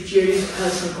stage of Jodie's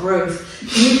personal growth.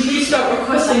 Can you please start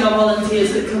requesting our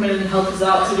volunteers that come in and help us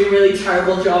out to do really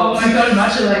terrible jobs? Oh my god,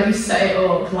 imagine like we set it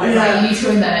up, like you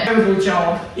two in there, terrible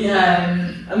job.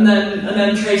 And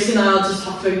then Tracy and I'll just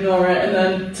have to ignore it, and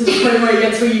then to the point where it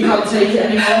gets where you can't take it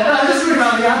anymore. And I'm just running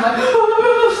around the yard like,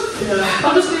 oh,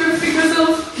 I'll just do everything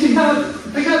myself.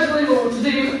 I can't tell you what to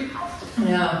do.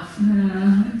 Yeah,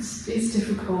 it's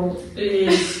difficult. It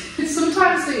is.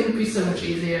 Sometimes it would be so much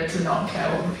easier to not care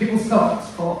what other people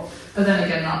thought, but then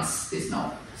again, it's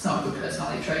not a good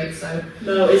personality trait. So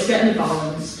no, it's getting the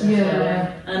balance. Definitely.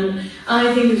 Yeah, and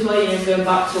I think as well, going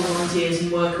back to volunteers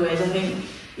and workaways, I think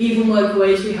even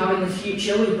workaways we have in the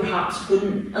future, we perhaps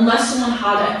wouldn't, unless someone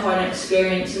had equine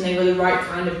experience and they were the right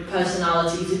kind of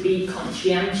personality to be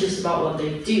conscientious about what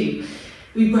they do,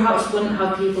 we perhaps wouldn't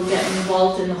have people getting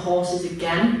involved in the horses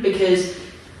again, because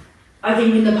I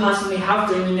think in the past when we have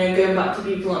done, going back to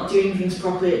people not doing things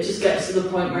properly, it just gets to the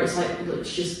point where it's like,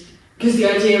 let's just, because the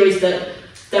idea is that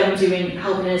them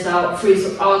helping us out frees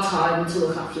up our time to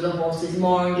look after the horses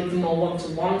more and give them more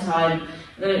one-to-one time.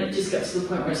 And then it just gets to the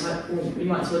point where it's like, well, we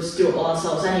might as well just do it all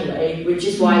ourselves anyway, which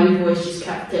is why we've always just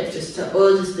kept it just to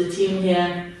us as the team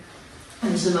here.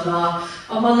 And some of our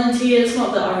volunteers,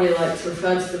 not that I really like to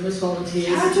refer to them as volunteers.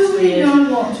 Yeah, I don't really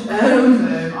know what to call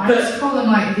them. I just call them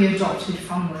like the adopted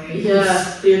family.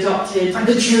 Yeah, the adopted,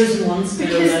 the chosen ones.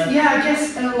 Because I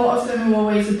guess and a lot of them are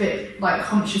always a bit like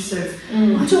conscious of,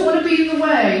 I don't want to be in the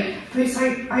way. But it's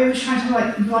like, I always try to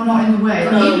like, you are not in the way.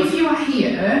 Like, even if you are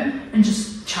here and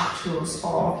just chat to us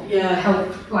or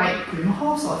help like groom a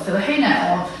horse or fill a hay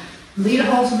net or lead a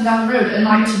horse up and down the road, and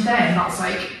like to them that's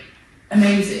like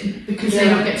amazing, because they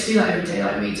don't get to do that every day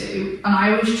like we do. And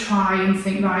I always try and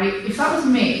think, right, if that was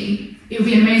me, it would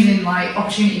be an amazing like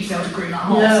opportunity to be able to groom that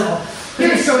horse. Or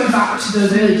it's going back to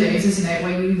those early days, isn't it,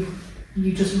 where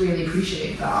you just really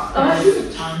appreciate that. And I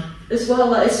think time as well,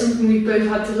 that is something we've both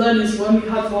had to learn, is when we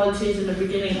had volunteers in the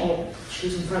beginning, or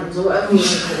chosen friends, or whatever we want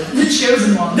to call them. The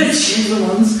chosen ones. The chosen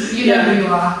ones. You know who you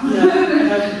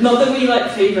are. Not that we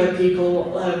like favour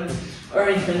people or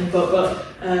anything, but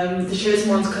The chosen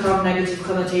ones could have negative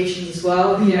connotations as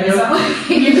well. Yeah,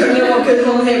 exactly. You don't know what goes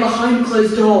on here behind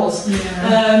closed doors.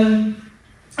 Yeah.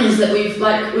 Is that we've,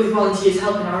 like, with volunteers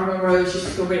helping, I remember I was just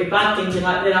feel really bad thinking,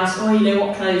 like, they'd ask, oh, you know,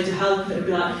 what can I do to help? And it'd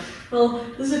be like, well,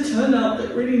 there's a turnout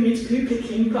that really needs poo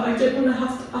picking, but I don't want to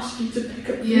have to ask you to pick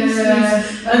up pieces.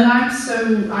 Yeah, and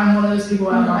I'm one of those people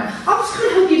where I'm like, I'm just going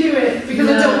to help you do it, because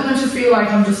I don't want them to feel like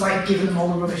I'm just like giving them all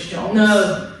the rubbish jobs.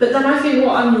 No, but then I think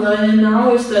what I'm learning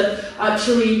now is that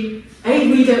actually,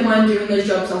 A, we don't mind doing those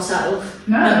jobs ourselves.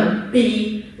 No. And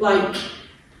B, like,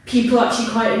 people actually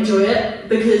quite enjoy it,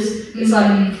 because it's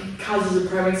like, Kaz is a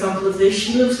prime example of this.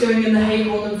 She loves going in the hay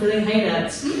hole and filling hay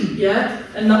nets. Yeah,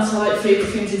 and that's her like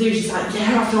favourite thing to do. She's like,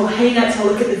 yeah, after all hay nets, I'll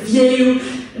look at the view.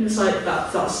 And it's like,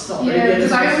 that's not very good. Yeah,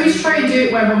 because I always try and do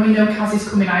it where when we know Kaz is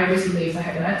coming, I always leave the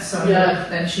hay nets, so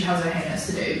then she has her hay nets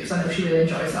to do, because I know she really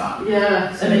enjoys that.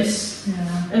 Yeah, so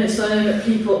and it's learning that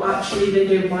people actually, they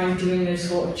don't mind doing those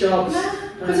sort of jobs. Yeah,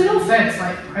 because in all fairness,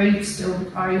 like,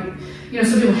 you know,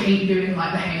 some people hate doing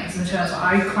like the hay nets and the turns, but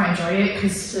I quite enjoy it,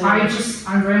 because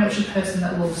I'm very much a person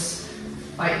that loves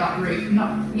like that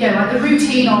like the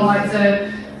routine, or like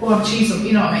I've achieved something,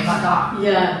 you know what I mean, like that.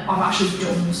 Yeah. I've actually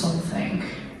done something.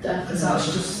 Definitely. Because that's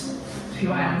just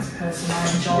who I am as a person. I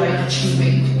enjoy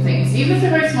achieving things, even if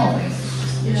they're very small things.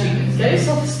 Achieving. Get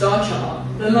yourself a star chart.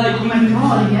 Then like, oh my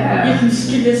god, yeah. You can just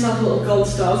give yourself a little gold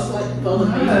stars, like bother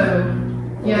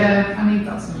people. Yeah, I need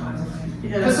that sometimes.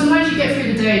 Yeah. Because sometimes you get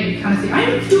through the day and you kind of think, I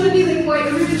didn't do anything, like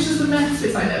everything's just a mess.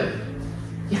 It's like, no,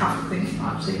 you have to think,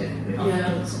 actually, we have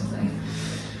done something.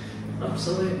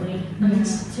 Absolutely. And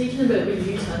it's taking a bit of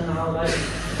a U-turn now, like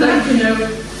you know,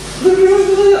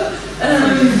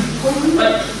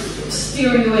 like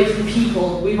steering away from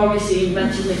people. We've obviously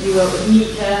mentioned that you work with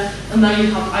Nika, and now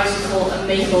you have Icicle and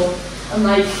Mabel. And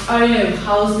like, I don't know,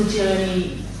 how's the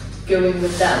journey going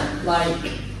with them?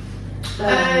 Like,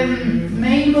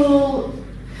 Mabel.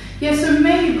 Yeah, so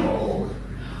Mabel,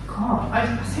 God,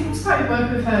 I think I started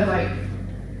working with her like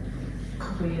a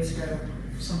couple of years ago,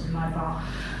 something like that.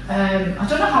 I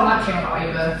don't know how that came about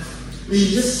either. You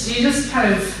just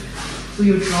kind of,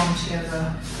 we were drawn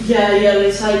together. Yeah,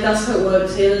 it's like, that's how it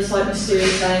works here. There's like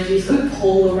mysterious energies that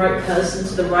pull the right person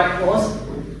to the right horse.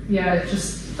 Yeah,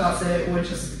 that's it. We're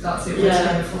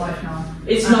together for life now.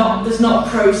 It's there's not a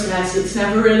process. It's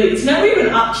never even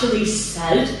actually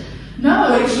said. No,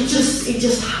 like, it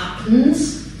just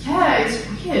happens. Yeah,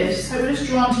 it's weird. So we're just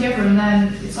drawn together, and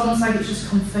then it's almost like it's just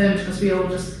confirmed, because we all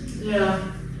just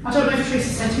I don't know if Tracy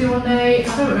said to me one day,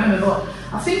 I don't remember, but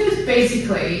I think it was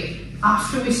basically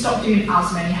after we stopped doing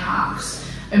as many hacks,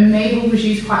 and Mabel was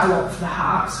used quite a lot for the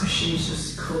hacks because she's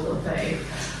just a cool little babe.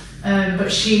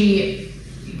 But she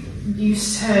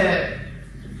used to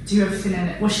do everything in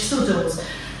it. Well, she still does.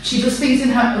 She does things in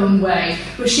her own way,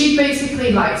 but she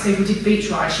basically, like, say if we did beach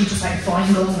ride, she'd just like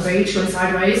boing along the beach, going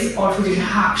sideways, or if we're doing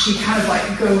hacks, she'd kind of like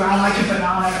go around like a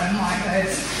banana and like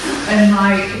this, and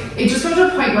like, it just got to a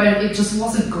point where it just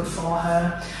wasn't good for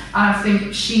her, and I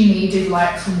think she needed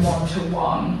like some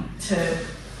one-to-one to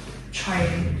try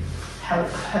and help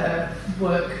her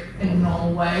work in a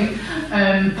normal way,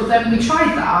 but then we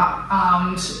tried that,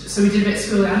 and so we did a bit of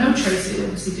schooling. I know Tracy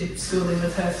obviously did schooling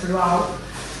with her throughout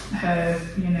her,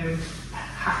 you know,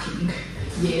 hacking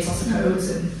years, I suppose,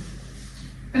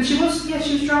 and she was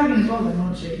driving as well then,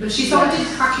 wasn't she? But she sort of did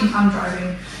hacking and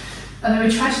driving, and then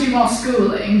we tried to do more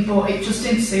schooling, but it just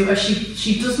didn't suit her.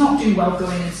 She does not do well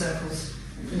going in circles.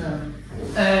 No.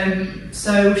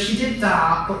 So she did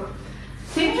that, but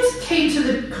I think I just came to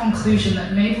the conclusion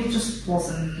that Mabel just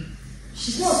wasn't.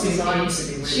 She's not designed to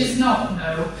be. Really. She's not.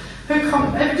 No. Her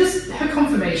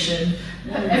confirmation,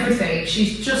 everything.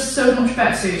 She's just so much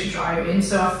better suited to driving.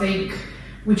 So I think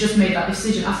we just made that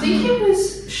decision. I think it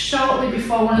was shortly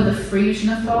before one of the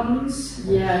Friesian-a-thons.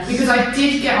 Yes. Because I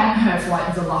did get on her for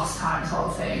like the last time sort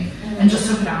of thing, and just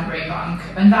took her down Great Bank,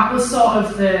 and that was sort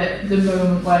of the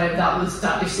moment where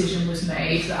that decision was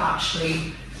made, that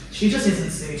actually she just isn't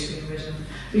suited to be ridden.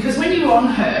 Because when you were on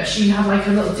her, she had like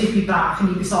a little dippy back, and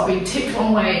you'd be sort of being tipped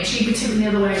one way, and she'd be tipping the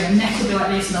other way, and her neck would be like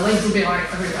this, and the legs would be like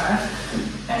everywhere.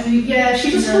 And yeah,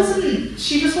 she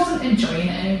just wasn't enjoying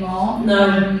it anymore.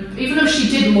 No. Even though she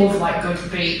did love like going to the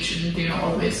beach and doing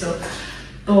all of it stuff.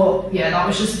 But yeah, that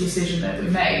was just a decision that we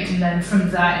made, and then from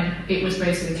then it was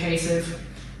basically a case of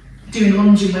doing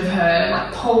lunging with her,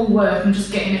 like pole work, and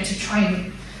just getting her to try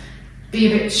and be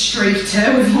a bit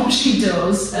straighter with what she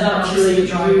does, and actually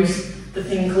use the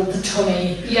thing called the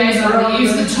tummy. Yeah, exactly.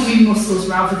 Use the tummy muscles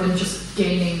rather than just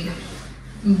gaining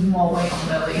more weight on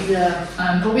the belly.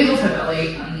 Yeah. But we love her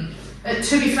belly, and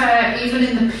to be fair, even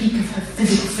in the peak of her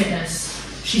physical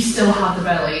fitness, she still had the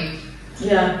belly.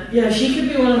 Yeah, she could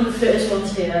be one of the fittest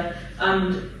ones here,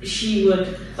 and she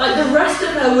would, like, the rest of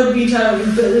her would be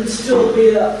toned, but it'd still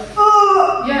be that,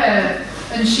 oh! Yeah,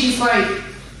 and she's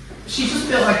just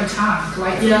built like a tank,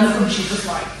 like, she's just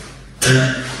like,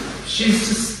 she's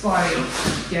just like,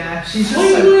 she's just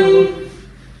so cool.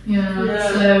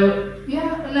 Yeah, so,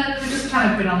 and then we've just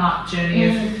kind of been on that journey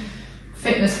of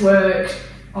fitness work,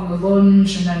 on the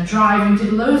lunge, and then driving,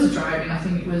 did loads of driving. I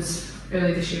think it was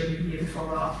early this year or the year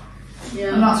before that.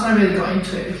 Yeah. And that's when I really got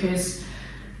into it, because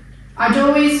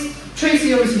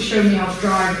Tracy obviously showed me how to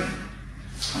drive.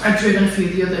 I'd driven a few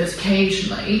of the others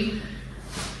occasionally,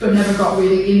 but never got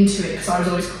really into it because I was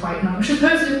always quite an anxious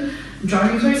person. And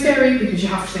driving was very scary because you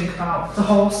have to think about the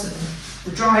horse and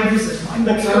the drivers and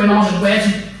like what's going on and where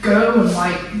to go and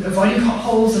like avoiding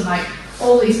potholes and like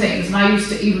all these things. And I used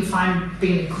to even find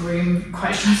being a groom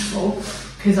quite stressful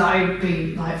because I'd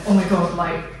be like, oh my god,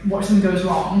 like what if something goes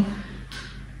wrong?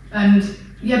 And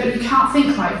but you can't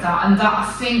think like that, and that I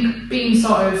think being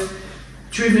sort of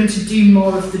driven to do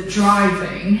more of the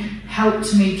driving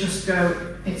helped me just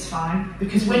go, it's fine,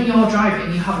 because when you're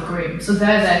driving you have a groom, so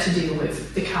they're there to deal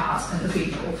with the cars and the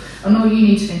people, and all you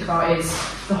need to think about is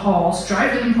the horse,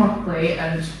 driving them properly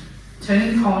and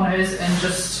turning the corners and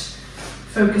just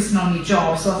focusing on your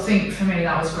job. So I think for me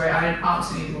that was great. I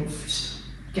absolutely loved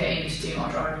getting to do more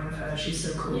driving with her. She's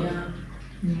so cool.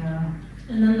 Yeah.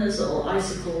 And then there's little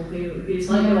Icicle who's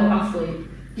like your athlete.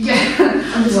 Yeah.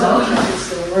 I'm just it's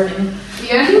still running.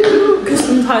 Yeah. Because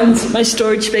sometimes my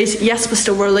storage space, yes, we're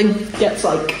still rolling, gets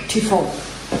like too full. So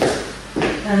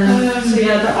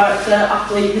the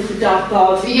athlete with the dark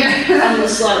bod and the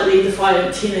slightly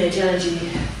defiant teenage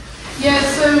energy. Yeah,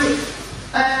 so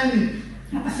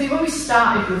I think when we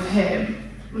started with him,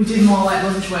 we did more like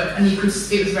lunge work, and it was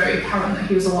very apparent that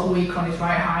he was a lot weaker on his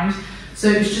right hind. So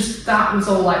it was just, that was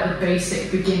all like the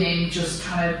basic beginning, just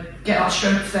trying to get that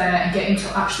strength there and get him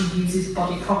to actually use his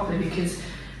body properly, because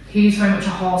he's very much a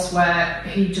horse where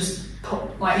he just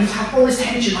put, like, he'd have all this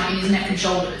tension like in his neck and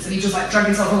shoulders, and he'd just like drag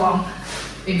himself along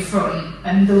in front,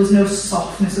 and there was no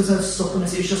softness, there was no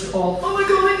suppleness, it was just all, oh my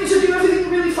god, I need to do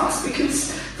everything really fast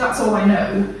because that's all I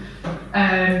know.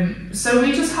 So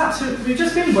we've just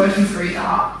been working through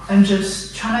that and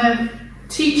just trying to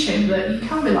teach him that you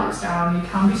can relax down, you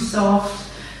can be soft.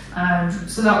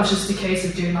 So that was just a case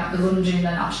of doing like the lunging and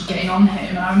then actually getting on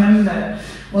him. And I remember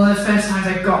one of the first times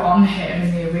I got on him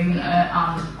in the arena,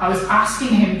 and I was asking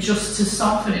him just to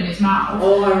soften in his mouth.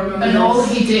 Oh, I remember. And all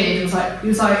he did was like, he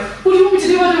was like, what do you want me to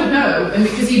do? I don't know. And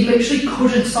because he literally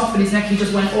couldn't soften his neck, he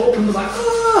just went up and was like,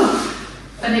 oh.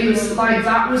 And it was like,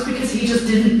 that was because he just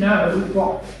didn't know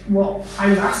what I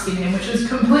was asking him, which was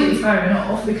completely fair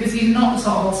enough, because he's not the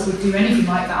sort of horse that would do anything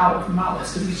like that out of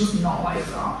malice, because he's just not like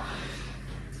that.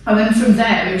 And then from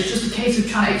there, it was just a case of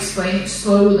trying to explain it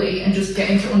slowly and just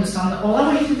getting to understand that all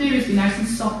I want you to do is be nice and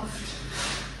soft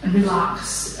and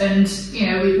relax. And,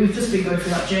 we've just been going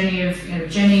through that journey of,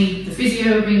 Jenny, the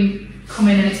physio,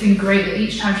 coming, and it's been great that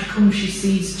each time she comes, she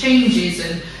sees changes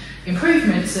and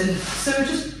improvements. And so we've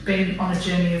just been on a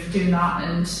journey of doing that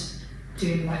and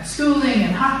doing like schooling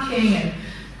and hacking. And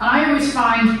I always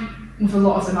find with a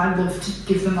lot of them, I love to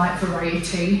give them like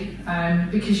variety,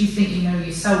 because you think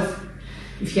yourself,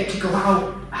 if you get to go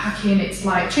out hacking, it's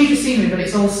like change of scenery, but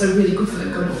it's also really good for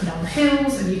them going up and down the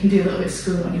hills, and you can do a little bit of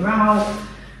schooling when you're out,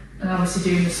 and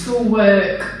obviously doing the school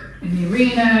work in the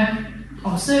arena,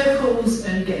 on circles,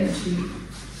 and getting them to be,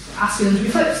 asking them to be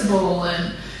flexible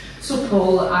and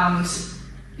supple, and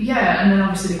and then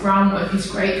obviously the groundwork is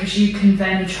great because you can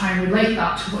then try and relate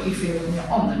that to what you feel when you're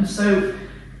on them. So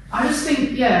I just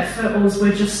think, for us,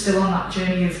 we're just still on that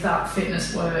journey of that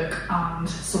fitness work and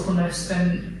suppleness,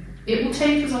 and it will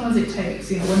take as long as it takes.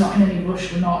 We're not in any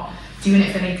rush, we're not doing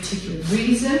it for any particular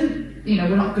reason.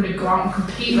 We're not going to go out and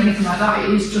compete or anything like that.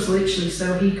 It is just literally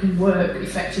so he can work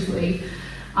effectively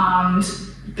and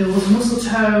build up muscle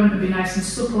tone and be nice and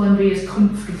supple and be as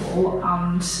comfortable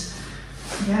and just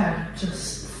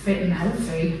fit and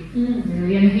healthy,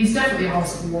 really. And he's definitely a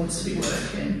horse that wants to be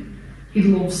working. He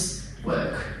loves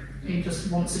work. He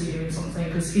just wants to be doing something,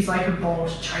 because he's like a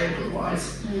bored child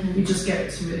otherwise. He just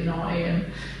gets really naughty, and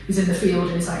he's in the field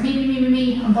and he's like,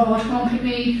 me, I'm bored, come on, pick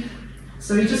me.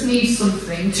 So he just needs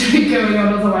something to be going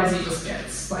on, otherwise he just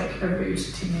gets like a rude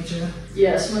teenager.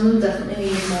 Yeah, some of them definitely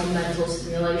need more mental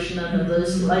stimulation than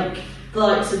others. Like the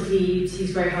likes of Thebes,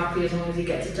 he's very happy as long as he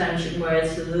gets attention,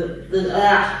 whereas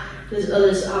there's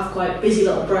others that have quite busy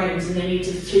little brains and they need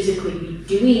to physically be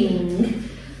doing,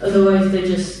 otherwise they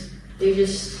just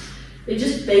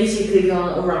basically go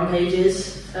on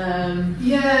rampages.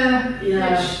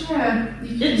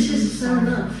 It's just fair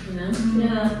enough,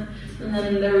 And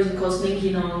then there was, of course,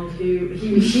 Ninky Nong,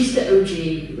 she's the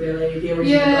OG, really, the original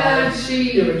Yeah, girl,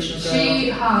 she the original girl. She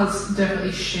has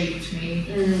definitely shaped me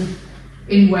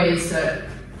in ways that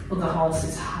other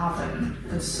horses haven't.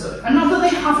 And not that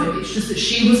they haven't, it's just that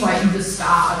she was like the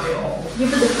start of it all.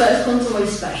 Yeah, but the first one's always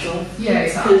special. Yeah,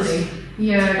 exactly.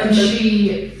 Yeah, and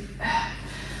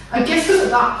I guess because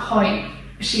at that point,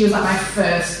 she was like my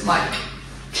first like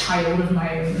child of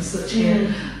my own as such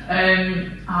here.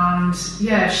 And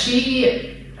yeah,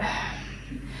 she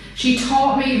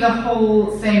taught me the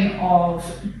whole thing of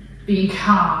being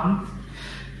calm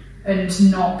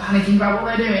and not panicking about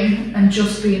what they're doing and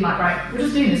just being like, right, we're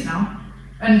just doing this now.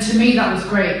 And to me that was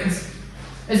great because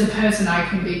as a person I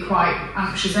can be quite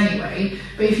anxious anyway,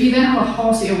 but if you then have a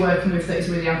horse that you're working with that is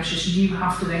really anxious, you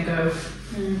have to then go,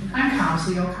 I'm calm,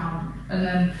 so you're calm. And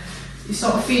then you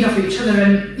sort of feed off each other.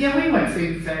 And yeah, we went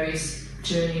through various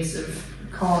journeys of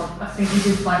I think we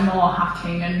did like more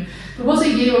hacking, and there was a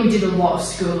year where we did a lot of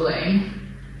schooling,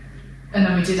 and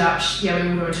then we did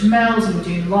we were going to Mel's and we were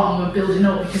doing a lot and we were building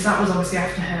up because that was obviously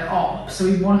after her op, so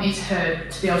we wanted her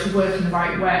to be able to work in the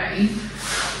right way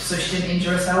so she didn't injure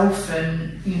herself,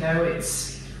 and you know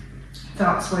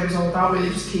that's what it was all about, really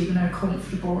just keeping her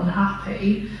comfortable and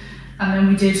happy. And then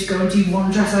we did go and do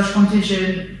one dressage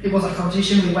competition. It wasn't a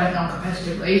competition, we went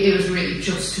non-competitively, it was really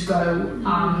just to go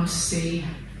and see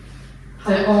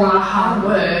that all our hard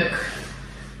work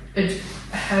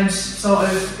had sort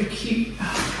of I can't think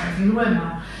of the word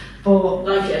now, but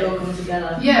like it had all come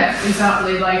together. Yeah,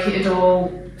 exactly, like it had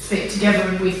all fit together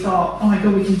and we thought, oh my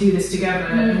god, we can do this together,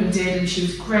 and we did, and she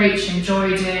was great, she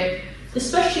enjoyed it.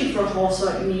 Especially for a horse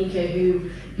like Mika who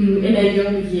in her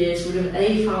younger years would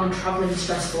have found travelling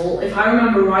stressful. If I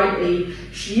remember rightly,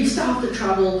 she used to have to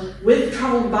travel with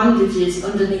travel bandages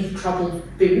underneath travel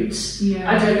boots. Yeah.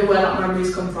 I don't know where that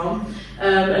memory's come from.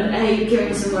 And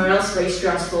going somewhere else very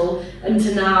stressful, and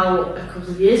to now, a couple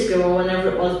of years ago or whenever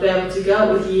it was, be able to go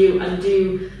out with you and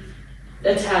do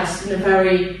a test in a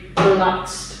very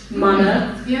relaxed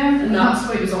manner. Yeah, and that's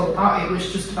what it was all about. It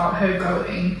was just about her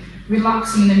going,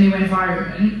 relaxing in a new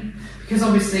environment, because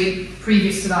obviously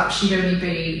previous to that she'd only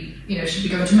be, she'd be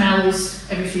going to Mel's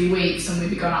every few weeks and we'd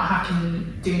be going out hacking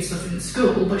and doing stuff in the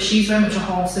school, but she's very much a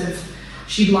horse of,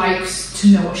 she likes to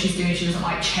know what she's doing, she doesn't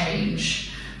like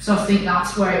change. So I think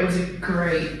that's where it was a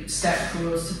great step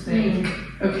for us to think,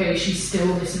 okay, she still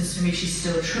listens to me, she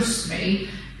still trusts me,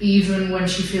 even when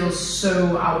she feels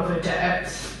so out of her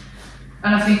depth.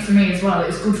 And I think for me as well,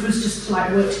 it's good for us just to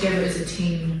like work together as a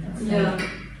team and think,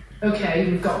 okay,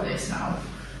 we've got this now.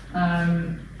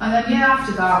 And then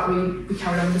after that we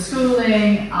carried on with the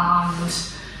schooling and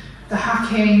the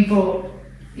hacking, but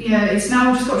it's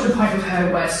now just got to a point with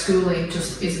her where schooling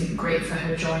just isn't great for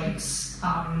her joints,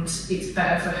 and it's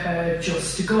better for her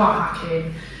just to go out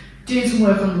hacking, doing some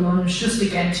work on lunge, just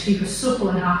again to keep her supple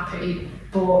and happy.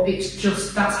 But it's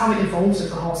just, that's how it evolves with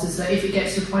the horses, that if it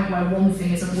gets to a point where one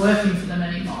thing isn't working for them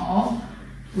anymore,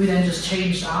 we then just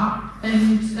change that,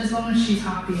 and as long as she's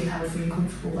happy and healthy and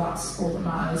comfortable, that's all that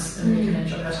matters, and we can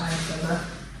enjoy our time together.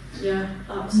 Yeah,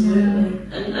 absolutely.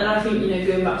 Yeah. And I think,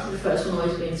 going back to the first one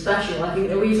always being special, I think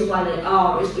the reason why they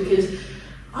are is because,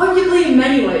 arguably in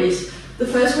many ways, the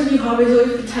first one you have is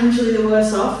always potentially the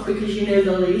worst off because you know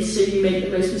the least, so you make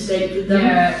the most mistakes with them.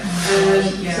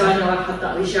 So I know I've had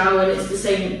that with Xiao, and it's the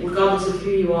same regardless of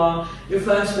who you are. Your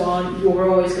first one, you're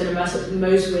always going to mess up the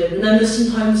most with, and then there's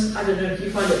sometimes, I don't know if you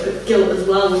find it, but guilt as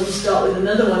well when you start with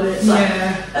another one, and it's like,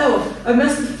 oh, I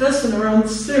messed the first one around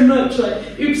so much, like,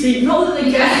 oopsie, not that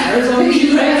they care as long as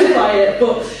you rectify it,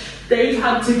 but they've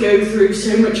had to go through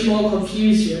so much more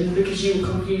confusion because you were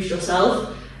confused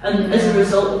yourself. And as a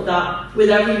result of that, with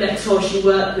every next horse you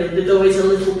work with, there's always a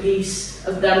little piece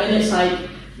of them, and it's like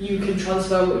you can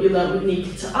transfer what you learn't with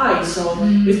Nika to Ice. So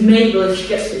with Mabel, if she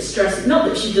gets a bit stressed, not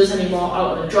that she does anymore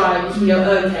out on a drive, you can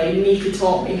go, okay, Nika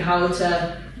taught me how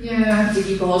to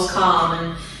keep a horse calm,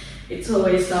 and it's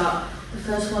always that. The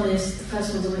first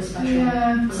one's always special.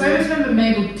 Yeah, because I always remember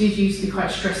Mabel did used to be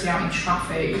quite stressed out in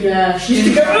traffic. Yeah, she used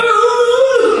to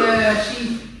go. Yeah,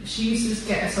 she used to just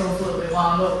get herself a little bit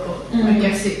wound up, but I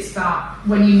guess it's that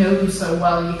when you know them so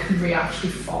well, you can react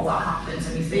before that happens,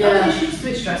 and you think, okay, she's a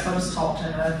bit stressed, I'll just talk to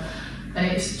her. And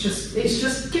it's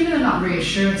just giving them that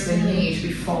reassurance they need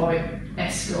before it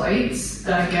escalates.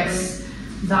 And I guess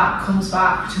that comes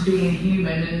back to being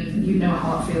human, and you know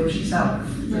how that feels yourself.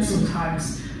 That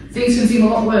sometimes things can seem a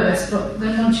lot worse, but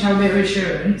then once you have a bit of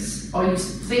reassurance, or you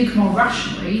think more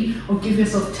rationally, or give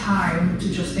yourself time to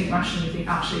just think rationally, you think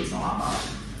actually it's not that bad.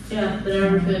 Yeah,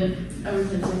 then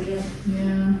everything's okay.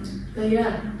 Yeah. But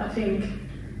yeah, I think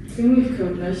think we've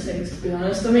covered most things, to be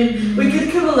honest. I mean, we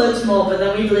could cover loads more, but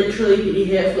then we'd literally be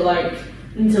here for like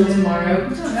until tomorrow.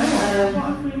 I don't know. What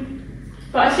have we...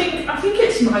 But I think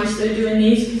it's nice though doing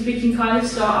these because we can kind of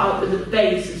start out with the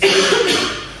base of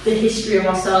the history of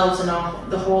ourselves and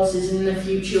the horses. In the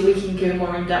future, we can go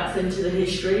more in depth into the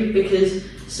history because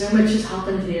so much has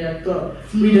happened here, but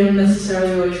we don't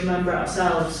necessarily always remember it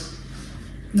ourselves.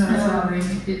 No,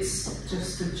 exactly. It's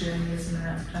just a journey, isn't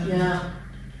it? And Yeah.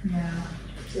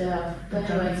 The But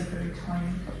days are very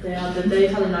tiny.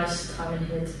 they've had a nice time in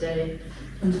here today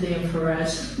under the infrared.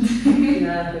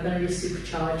 Yeah, they're going to be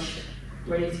supercharged,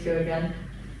 ready to go again.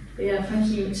 But yeah, thank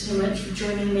you so much for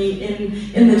joining me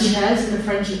in the chairs in the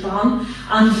friendship barn.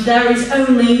 And there is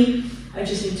only, I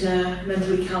just need to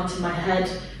mentally count in my head,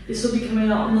 this will be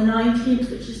coming out on the 19th,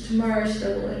 which is tomorrow, so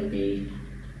there will only be,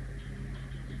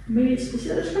 maybe is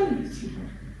it the 20th?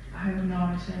 I have no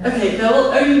idea. Okay, there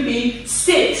will only be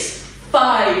 6,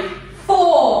 5,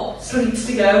 4 sleeps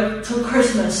to go till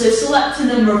Christmas, so select a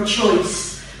number of choice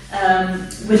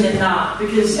within that,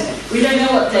 because we don't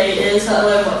know what day it is, let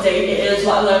alone what date it is,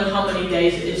 let alone how many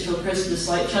days it is till Christmas.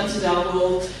 Like, chances are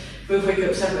we'll both wake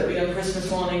up separately on Christmas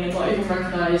morning and not even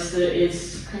recognise that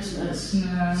it's Christmas.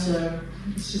 No, so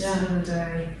it's just another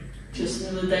day. Just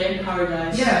another day in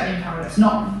paradise. Yeah, in paradise.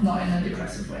 Not in a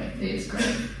depressive way. It is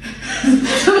great.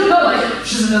 Not like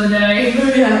just another day.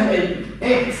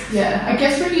 Yeah. I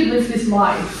guess when you live this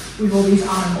life with all these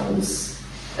animals,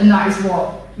 and that is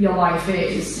what your life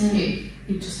is, it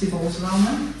just evolves around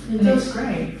them. It's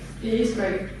great. It is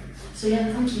great. So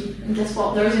yeah, thank you. And guess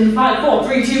what? There is in 5, 4,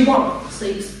 3, 2, 1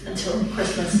 sleeps until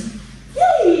Christmas.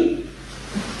 Yay!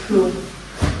 Cool.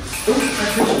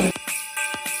 Oh,